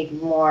needed to take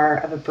more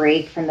of a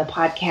break from the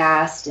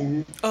podcast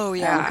and Oh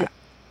yeah, 'cause-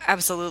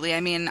 absolutely.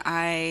 I mean,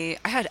 I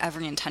had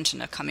every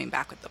intention of coming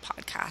back with the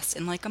podcast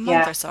in like a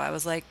month yeah. or so. I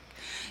was like,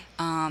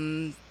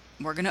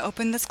 we're going to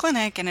open this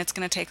clinic and it's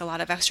going to take a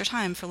lot of extra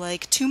time for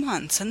like 2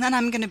 months. And then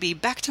I'm going to be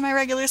back to my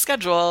regular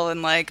schedule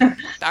and like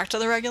back to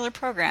the regular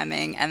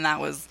programming. And that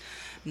was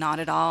not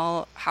at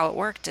all how it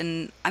worked.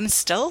 And I'm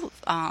still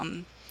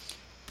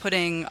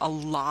putting a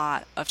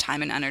lot of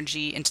time and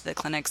energy into the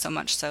clinic, so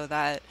much so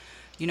that,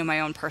 my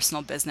own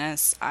personal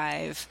business,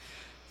 I've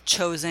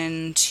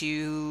chosen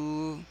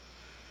to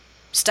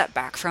step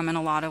back from in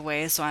a lot of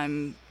ways. So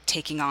I'm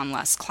taking on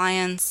less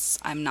clients.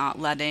 I'm not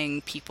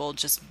letting people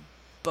just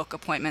book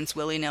appointments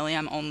willy-nilly.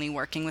 I'm only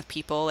working with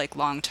people like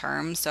long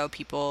term. So if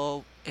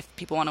people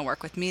want to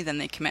work with me, then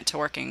they commit to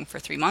working for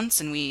 3 months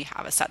and we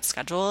have a set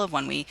schedule of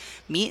when we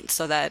meet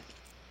so that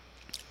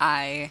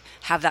I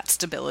have that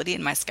stability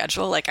in my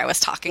schedule. Like I was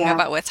talking Yeah.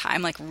 about with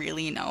time, like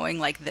really knowing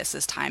like this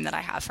is time that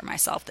I have for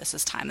myself. This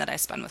is time that I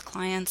spend with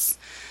clients.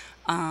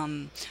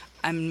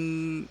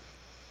 I'm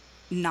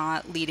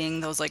not leading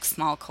those like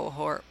small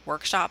cohort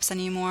workshops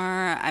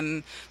anymore.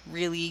 I'm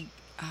really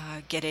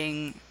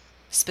getting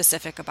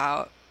specific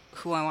about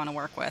who I want to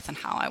work with and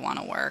how I want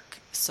to work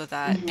so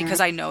that Hmm. because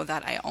I know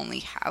that I only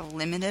have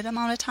limited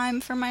amount of time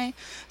for my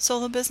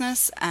solo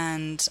business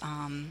and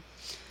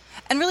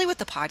really with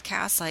the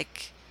podcast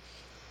like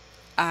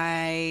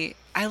I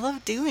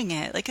love doing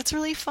it. Like it's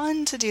really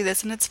fun to do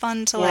this and it's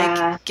fun to like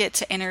Yeah. get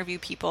to interview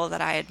people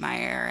that I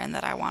admire and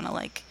that I want to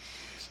like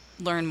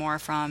learn more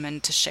from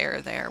and to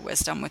share their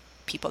wisdom with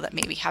people that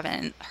maybe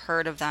haven't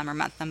heard of them or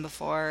met them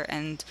before.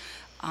 And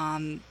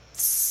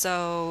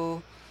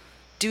so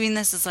doing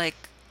this is like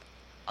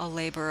a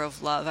labor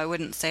of love. I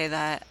wouldn't say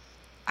that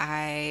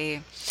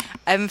I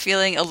I'm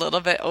feeling a little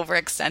bit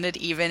overextended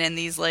even in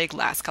these like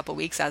last couple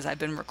weeks as I've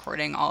been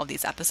recording all of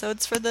these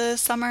episodes for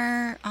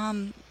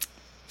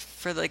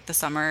like the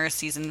summer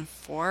season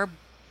 4,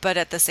 but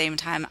at the same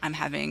time I'm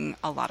having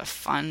a lot of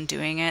fun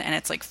doing it and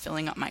it's like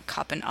filling up my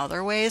cup in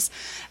other ways.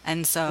 And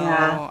Yeah.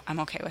 so I'm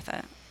okay with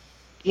it.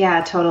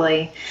 Yeah,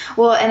 totally.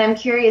 Well, and I'm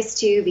curious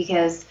too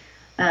because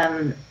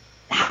um,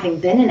 having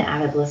been an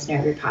avid listener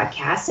of your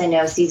podcast, I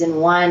know season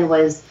one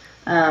was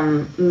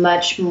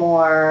much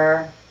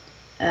more,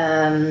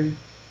 um,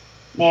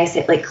 may I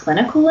say, like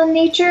clinical in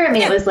nature. I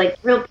mean, it Yeah. was like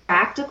real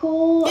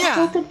practical Yeah.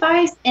 health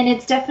advice, and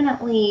it's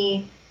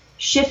definitely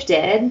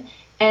shifted.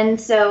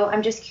 And so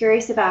I'm just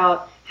curious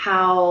about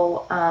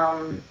how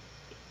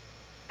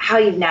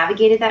you've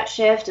navigated that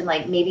shift, and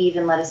like maybe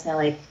even let us know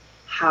like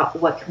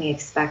what can we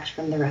expect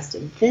from the rest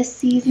of this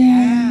season.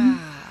 Yeah.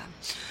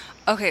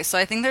 Okay, so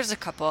I think there's a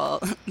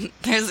couple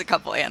there's a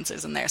couple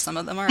answers in there. Some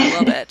of them are a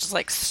little bit just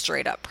like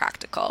straight up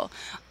practical.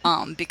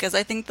 Because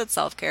I think that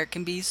self-care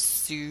can be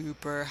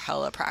super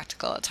hella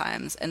practical at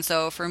times. And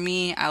so for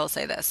me, I will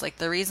say this, like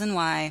the reason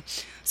why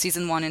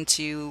season 1 and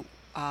 2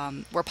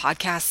 were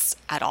podcasts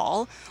at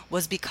all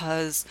was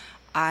because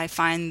I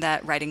find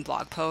that writing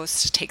blog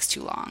posts takes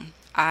too long.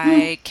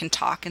 I can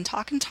talk and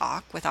talk and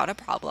talk without a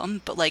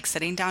problem, but like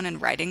sitting down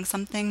and writing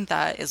something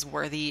that is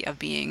worthy of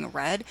being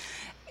read,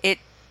 it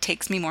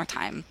takes me more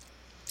time.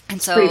 And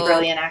It's pretty so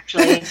brilliant,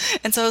 actually.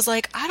 and so I was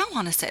like, I don't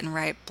want to sit and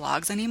write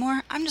blogs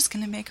anymore. I'm just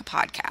going to make a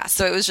podcast.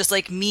 So it was just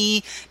like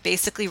me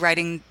basically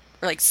writing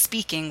or like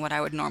speaking what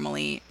I would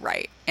normally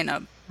write in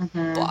a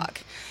Hmm. blog.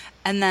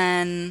 And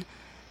then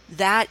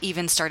that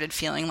even started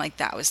feeling like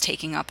that was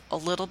taking up a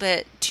little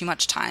bit too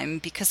much time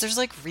because there's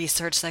like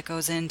research that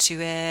goes into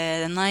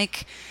it and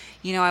like,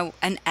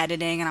 and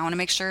editing, and I want to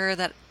make sure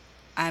that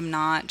I'm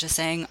not just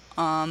saying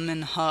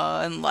and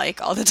huh and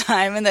like all the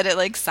time and that it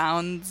like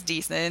sounds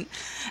decent.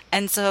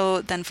 And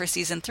so then for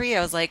season 3,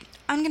 I was like,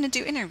 I'm going to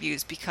do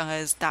interviews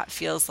because that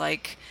feels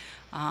like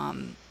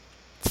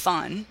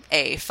fun,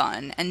 A,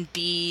 fun, and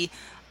B,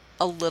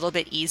 a little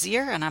bit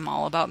easier, and I'm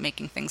all about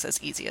making things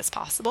as easy as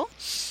possible.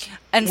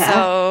 And Yeah.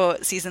 so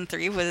season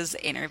 3 was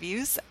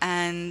interviews,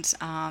 and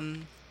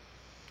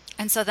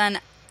so then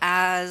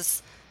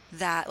as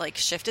that like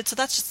shifted, so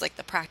that's just like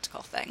the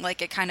practical thing.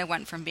 Like it kind of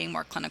went from being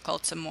more clinical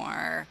to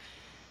more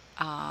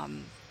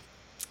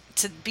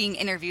to being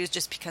interviews,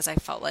 just because I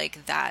felt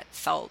like that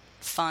felt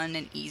fun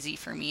and easy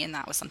for me, and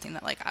that was something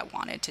that like I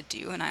wanted to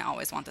do, and I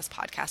always want this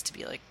podcast to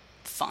be like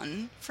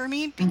fun for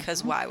me,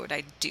 because Mhm. why would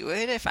I do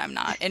it if I'm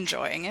not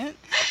enjoying it?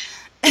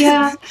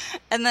 Yeah.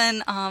 And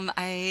then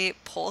I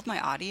polled my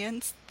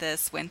audience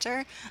this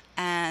winter,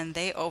 and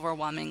they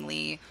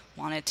overwhelmingly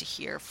wanted to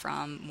hear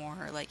from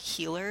more like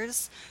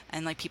healers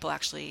and like people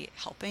actually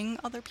helping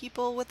other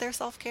people with their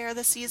self care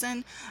this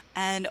season.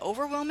 And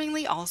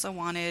overwhelmingly also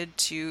wanted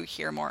to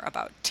hear more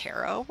about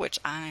tarot, which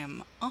I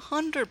am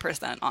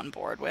 100% on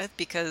board with,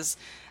 because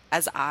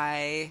as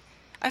I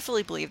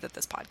fully believe that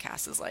this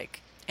podcast is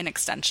like an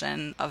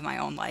extension of my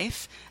own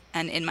life.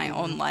 And in my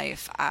own Mhm.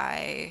 life,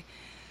 I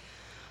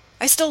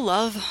still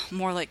love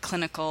more like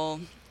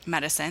clinical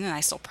medicine, and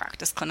I still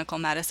practice clinical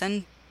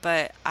medicine,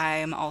 but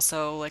I'm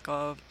also like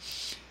a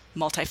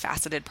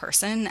multifaceted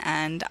person,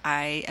 and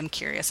I am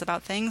curious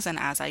about things. And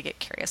as I get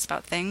curious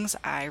about things,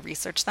 I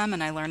research them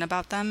and I learn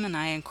about them and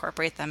I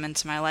incorporate them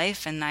into my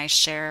life, and I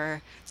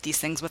share these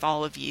things with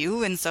all of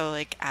you. And so,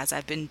 like, as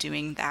I've been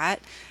doing that,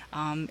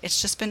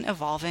 it's just been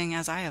evolving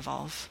as I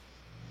evolve.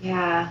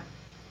 Yeah.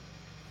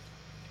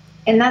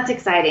 And that's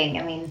exciting.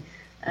 I mean,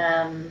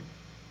 um,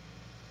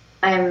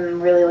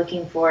 I'm really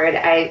looking forward.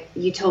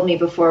 You told me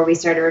before we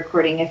started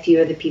recording a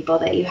few of the people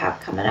that you have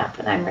coming up,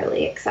 and I'm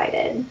really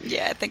excited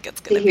Yeah, I think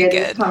it's to gonna be hear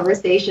these good.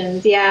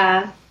 conversations.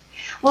 Yeah.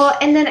 Well,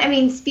 and then I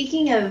mean,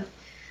 speaking of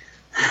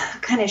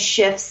kind of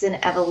shifts in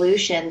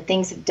evolution,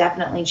 things have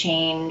definitely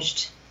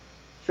changed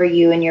for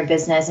you and your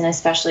business, and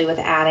especially with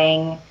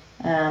adding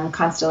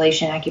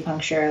constellation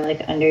acupuncture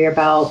like under your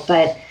belt.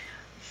 But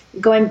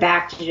going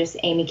back to just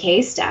Amy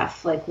Kay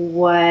stuff, like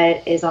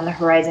what is on the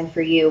horizon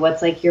for you?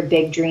 What's like your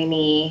big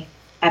dreamy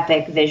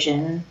epic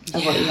vision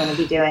of what you want to Yeah.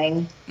 be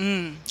doing?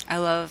 I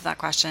love that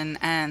question.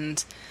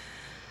 And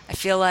I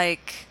feel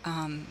like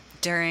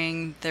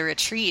during the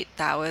retreat,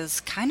 that was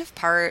kind of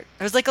it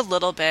was like a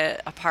little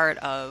bit a part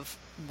of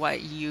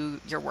what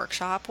your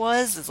workshop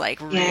was, is like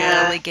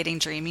Yeah. really getting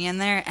dreamy in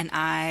there. And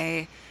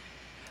I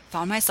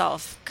found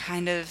myself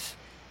kind of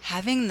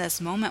having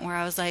this moment where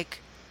I was like,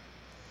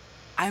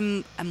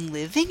 I'm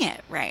living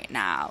it right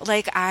now.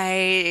 Like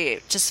I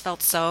just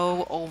felt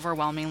so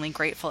overwhelmingly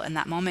grateful in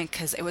that moment,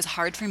 because it was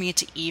hard for me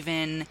to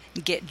even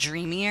get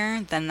dreamier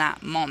than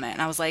that moment.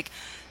 And I was like,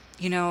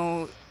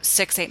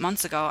 6, 8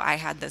 months ago, I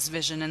had this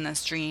vision and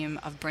this dream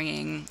of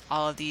bringing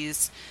all of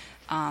these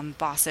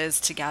bosses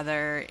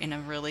together in a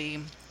really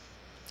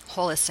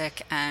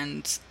holistic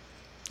and,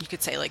 you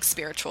could say, like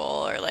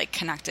spiritual or like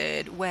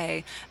connected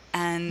way.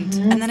 And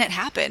Hmm. then it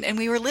happened and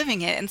we were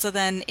living it. And so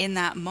then in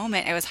that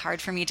moment, it was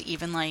hard for me to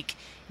even like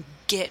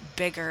get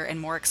bigger and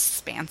more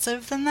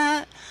expansive than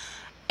that.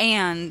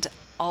 And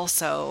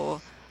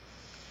also,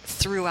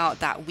 throughout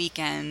that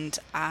weekend,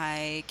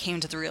 I came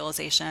to the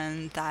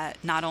realization that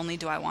not only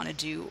do I want to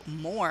do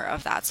more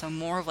of that, so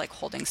more of like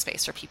holding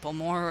space for people,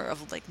 more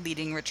of like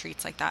leading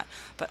retreats like that,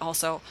 but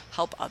also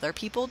help other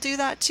people do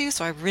that too.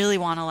 So I really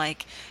want to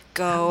like Oh,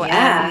 go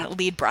yeah. and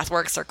lead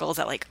breathwork circles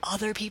at like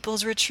other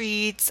people's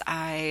retreats.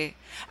 I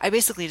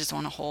basically just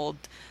want to hold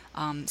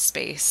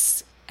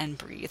space and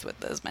breathe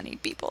with as many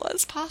people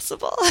as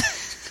possible.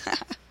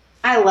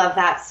 I love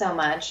that so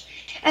much.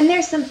 And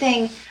there's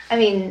something, I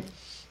mean,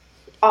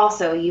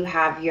 also you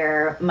have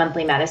your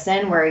monthly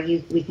medicine where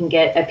you we can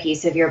get a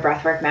piece of your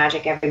breathwork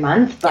magic every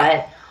month, Yeah.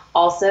 but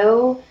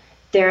also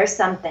there's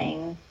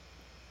something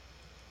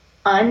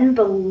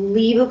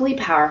unbelievably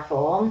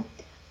powerful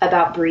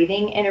about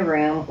breathing in a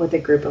room with a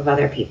group of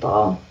other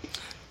people.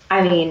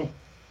 I mean,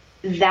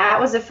 that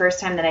was the first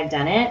time that I've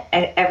done it.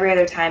 Every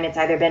other time it's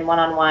either been one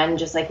on one,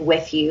 just like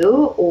with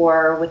you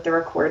or with the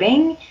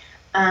recording.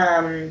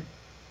 Um,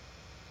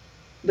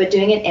 but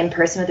doing it in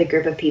person with a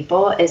group of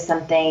people is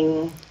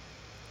something,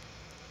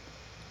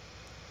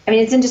 I mean,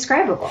 it's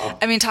indescribable.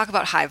 I mean, talk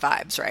about high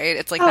vibes, right?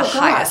 It's like the Oh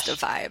highest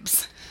of gosh.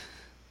 vibes.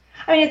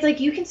 I mean, it's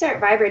like you can start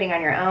vibrating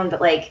on your own,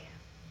 but like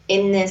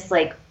in this,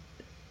 like,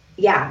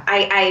 yeah,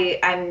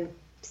 I'm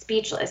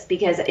speechless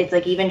because it's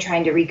like even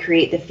trying to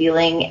recreate the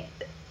feeling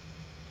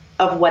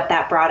of what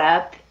that brought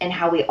up and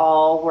how we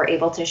all were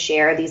able to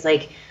share these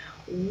like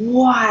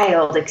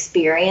wild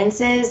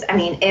experiences. I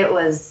mean, it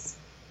was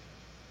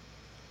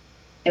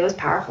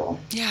powerful.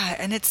 Yeah,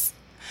 and it's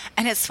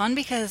fun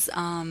because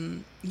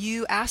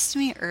you asked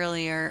me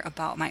earlier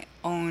about my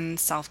own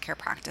self-care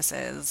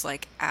practices,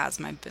 like as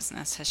my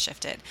business has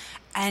shifted.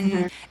 And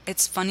Hmm.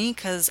 it's funny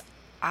because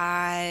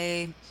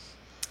I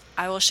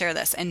I will share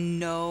this, and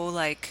no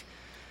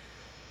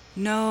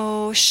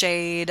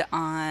shade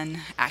on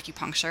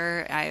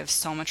acupuncture. I have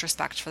so much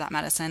respect for that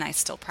medicine. I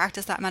still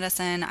practice that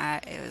medicine.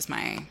 It was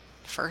my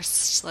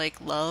first like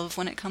love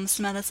when it comes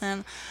to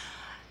medicine.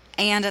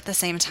 And at the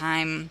same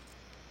time,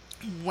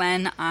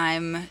 when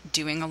I'm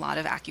doing a lot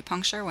of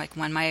acupuncture, like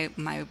when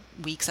my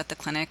weeks at the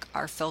clinic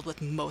are filled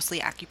with mostly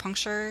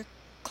acupuncture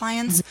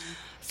clients, Mhm.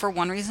 for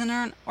one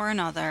reason or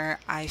another,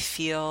 I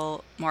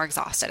feel more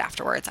exhausted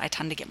afterwards. I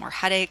tend to get more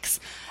headaches,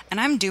 and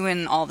I'm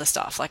doing all the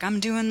stuff. Like I'm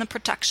doing the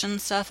protection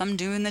stuff, I'm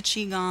doing the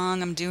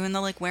qigong, I'm doing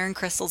the like wearing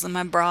crystals in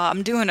my bra,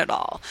 I'm doing it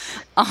all.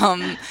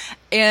 Um,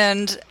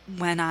 and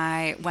when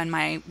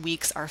my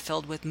weeks are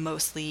filled with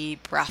mostly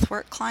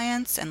breathwork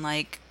clients and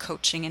like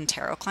coaching and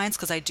tarot clients,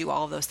 because I do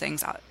all of those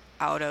things out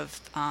of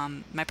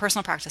my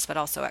personal practice, but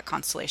also at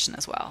Constellation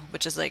as well,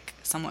 which is like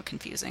somewhat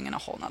confusing and a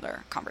whole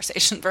nother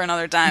conversation for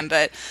another time.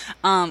 But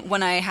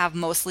when I have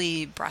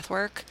mostly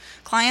breathwork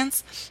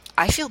clients,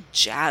 I feel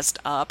jazzed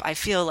up. I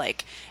feel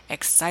like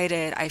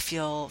excited. I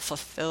feel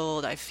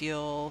fulfilled. I,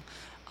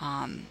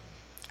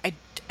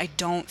 I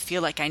don't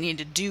feel like I need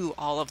to do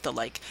all of the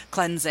like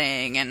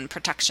cleansing and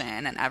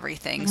protection and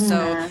everything.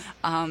 So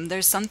Mhm.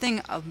 there's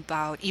something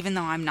about, even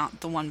though I'm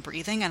not the one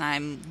breathing and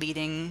I'm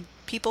leading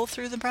people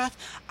through the breath,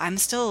 I'm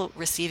still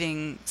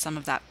receiving some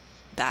of that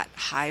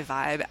high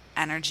vibe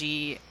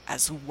energy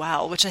as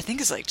well, which I think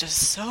is like just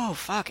so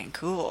fucking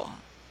cool.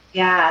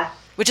 Yeah.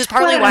 Which is Well, I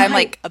partly don't know why I'm how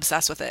you... like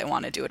obsessed with it and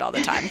want to do it all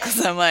the time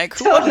because I'm like,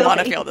 who wouldn't want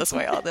to feel Totally. this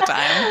way all the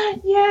time?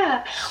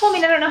 Yeah. Well, I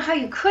mean, I don't know how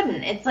you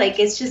couldn't. It's like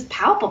it's just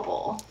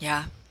palpable.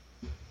 Yeah,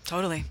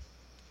 totally.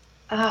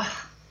 Ugh.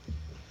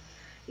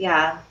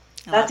 Yeah.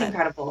 I That's love it.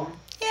 incredible.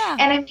 Yeah.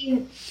 And I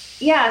mean,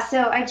 yeah,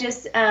 so I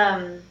just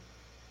and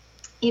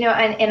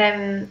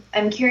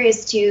I'm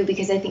curious too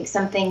because I think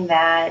something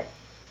that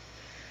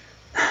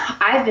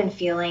I've been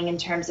feeling in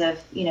terms of,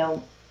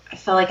 I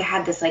felt like I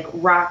had this like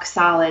rock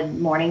solid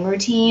morning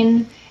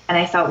routine and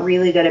I felt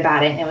really good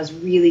about it and it was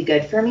really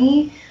good for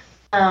me.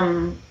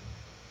 Um,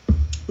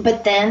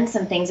 but then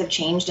some things have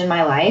changed in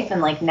my life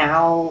and like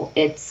now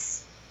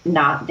it's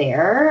not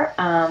there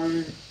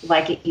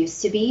like it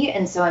used to be.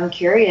 And so I'm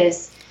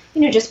curious,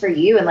 just for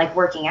you and like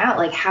working out,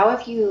 like how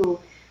have you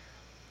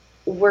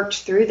worked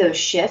through those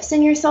shifts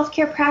in your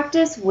self-care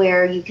practice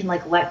where you can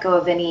like let go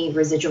of any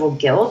residual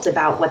guilt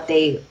about what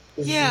they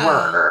Yeah.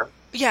 were?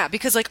 Yeah,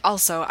 because like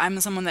also I'm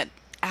someone that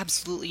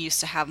absolutely used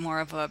to have more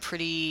of a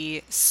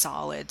pretty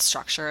solid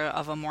structure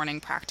of a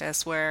morning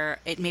practice where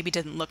it maybe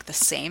didn't look the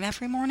same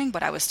every morning,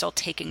 but I was still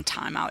taking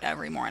time out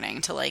every morning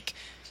to like,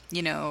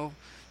 you know,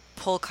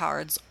 pull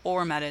cards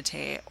or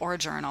meditate or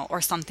journal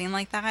or something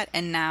like that.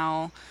 And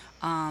now,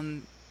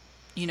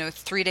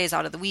 3 days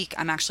out of the week,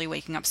 I'm actually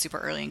waking up super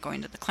early and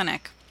going to the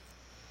clinic.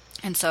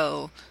 And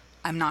so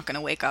I'm not going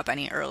to wake up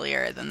any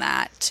earlier than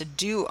that to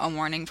do a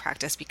morning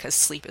practice because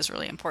sleep is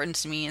really important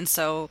to me. And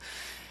so,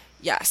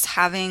 yes,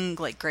 having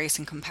like grace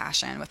and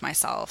compassion with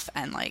myself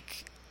and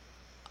like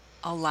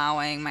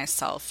allowing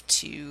myself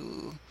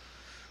to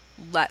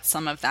let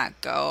some of that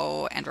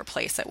go and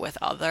replace it with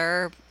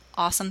other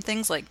awesome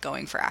things like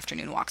going for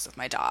afternoon walks with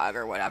my dog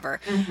or whatever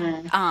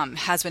Hmm.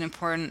 has been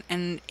important.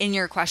 And in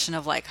your question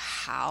of like,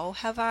 how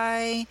have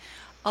I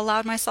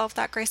allowed myself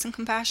that grace and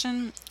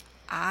compassion?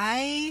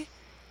 I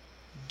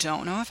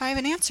don't know if I have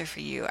an answer for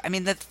you. I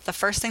mean, the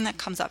first thing that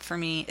comes up for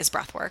me is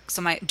breath work.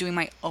 So my doing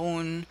my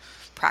own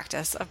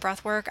practice of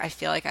breath work, I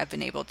feel like I've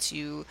been able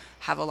to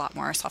have a lot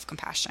more self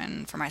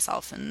compassion for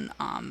myself and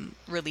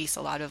release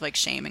a lot of like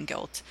shame and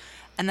guilt.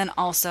 And then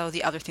also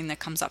the other thing that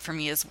comes up for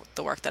me is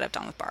the work that I've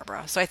done with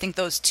Barbara. So I think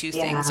those two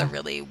things are Yeah.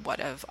 really what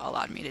have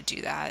allowed me to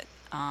do that.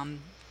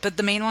 But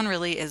the main one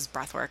really is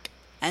breath work.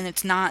 And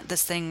it's not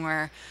this thing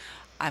where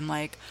I'm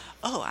like,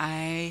 oh,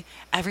 I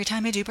every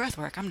time I do breath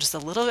work, I'm just a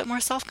little bit more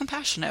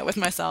self-compassionate with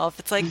myself.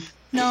 It's like,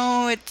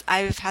 no,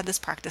 I've had this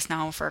practice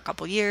now for a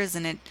couple years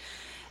and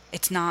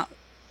it's not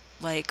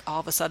like all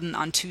of a sudden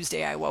on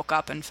Tuesday I woke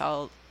up and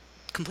felt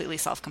completely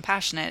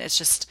self-compassionate. It's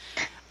just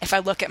if I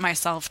look at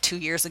myself 2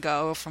 years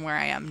ago from where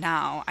I am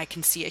now, I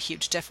can see a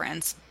huge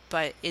difference,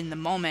 but in the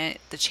moment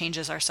the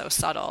changes are so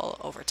subtle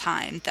over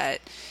time that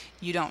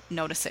you don't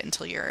notice it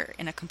until you're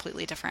in a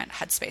completely different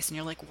headspace and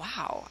you're like,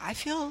 wow, I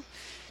feel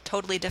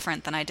totally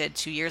different than I did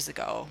 2 years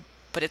ago.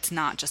 But it's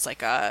not just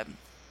like a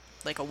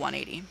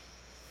 180.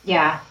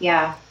 Yeah.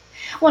 Yeah.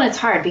 Well, and it's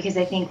hard because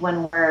I think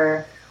when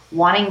we're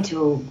wanting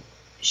to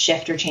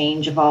shift or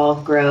change,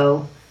 evolve,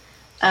 grow,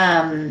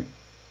 um,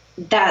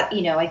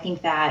 I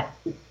think that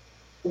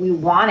we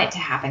want it to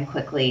happen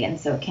quickly. And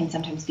so it can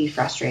sometimes be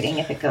frustrating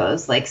if it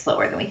goes like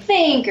slower than we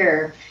think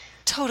or,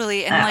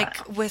 Totally. And I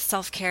like with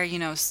self-care,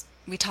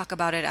 we talk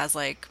about it as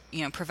like,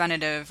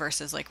 preventative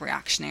versus like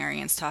reactionary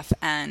and stuff.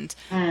 And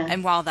don't know.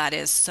 and while that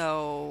is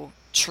so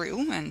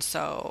true and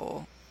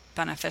so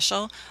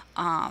beneficial,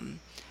 um,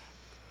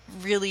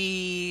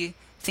 really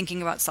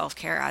thinking about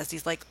self-care as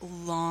these like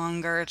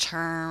longer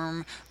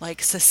term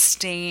like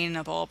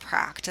sustainable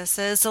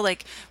practices. So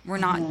like we're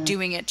not Mm.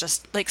 doing it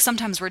just like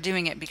sometimes we're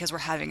doing it because we're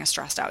having a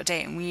stressed out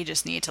day and we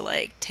just need to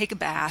like take a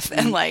bath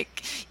and Mhm.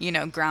 like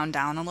ground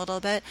down a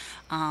little bit,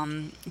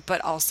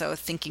 but also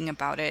thinking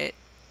about it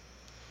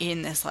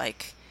in this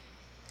like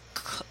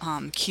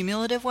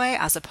cumulative way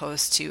as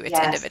opposed to its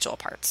Yes. individual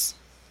parts.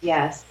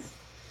 Yes.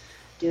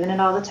 Doing it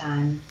all the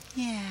time.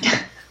 Yeah.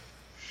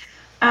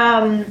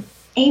 Um,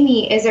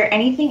 Amy, is there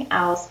anything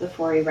else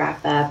before we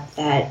wrap up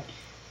that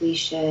we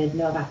should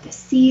know about the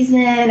season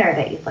or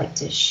that you'd like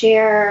to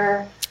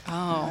share? Oh,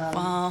 Um,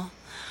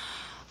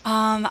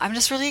 well, I'm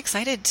just really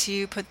excited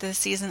to put this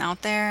season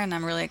out there, and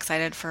I'm really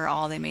excited for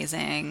all the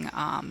amazing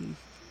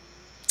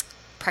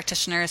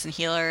practitioners and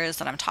healers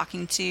that I'm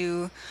talking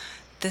to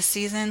this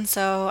season.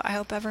 So I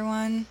hope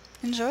everyone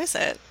enjoys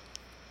it.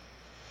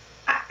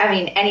 I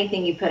mean,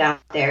 anything you put out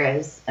there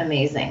is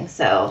amazing.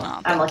 So Oh,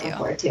 I'm thank looking you.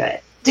 forward to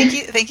it.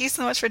 Thank you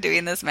so much for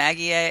doing this,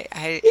 Maggie.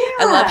 I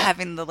love Yeah,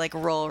 having the like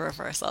role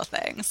reversal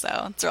thing,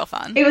 so it's real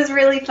fun. it was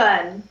really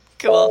fun.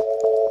 Cool.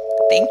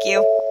 Thank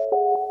you.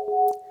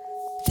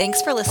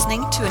 Thanks for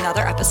listening to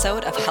another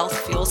episode of Health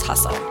Fuels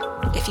Hustle.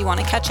 If you want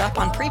to catch up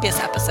on previous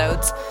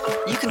episodes,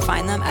 you can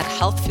find them at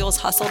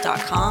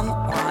healthfuelshustle.com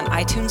or on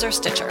iTunes or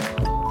Stitcher.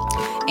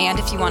 And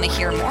if you want to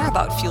hear more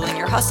about fueling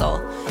your hustle,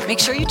 make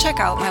sure you check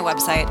out my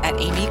website at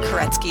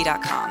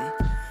amykoretsky.com.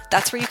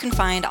 That's where you can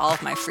find all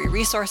of my free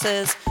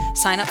resources,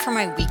 sign up for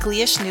my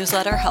weekly-ish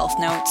newsletter, Health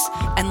Notes,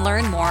 and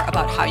learn more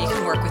about how you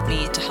can work with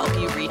me to help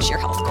you reach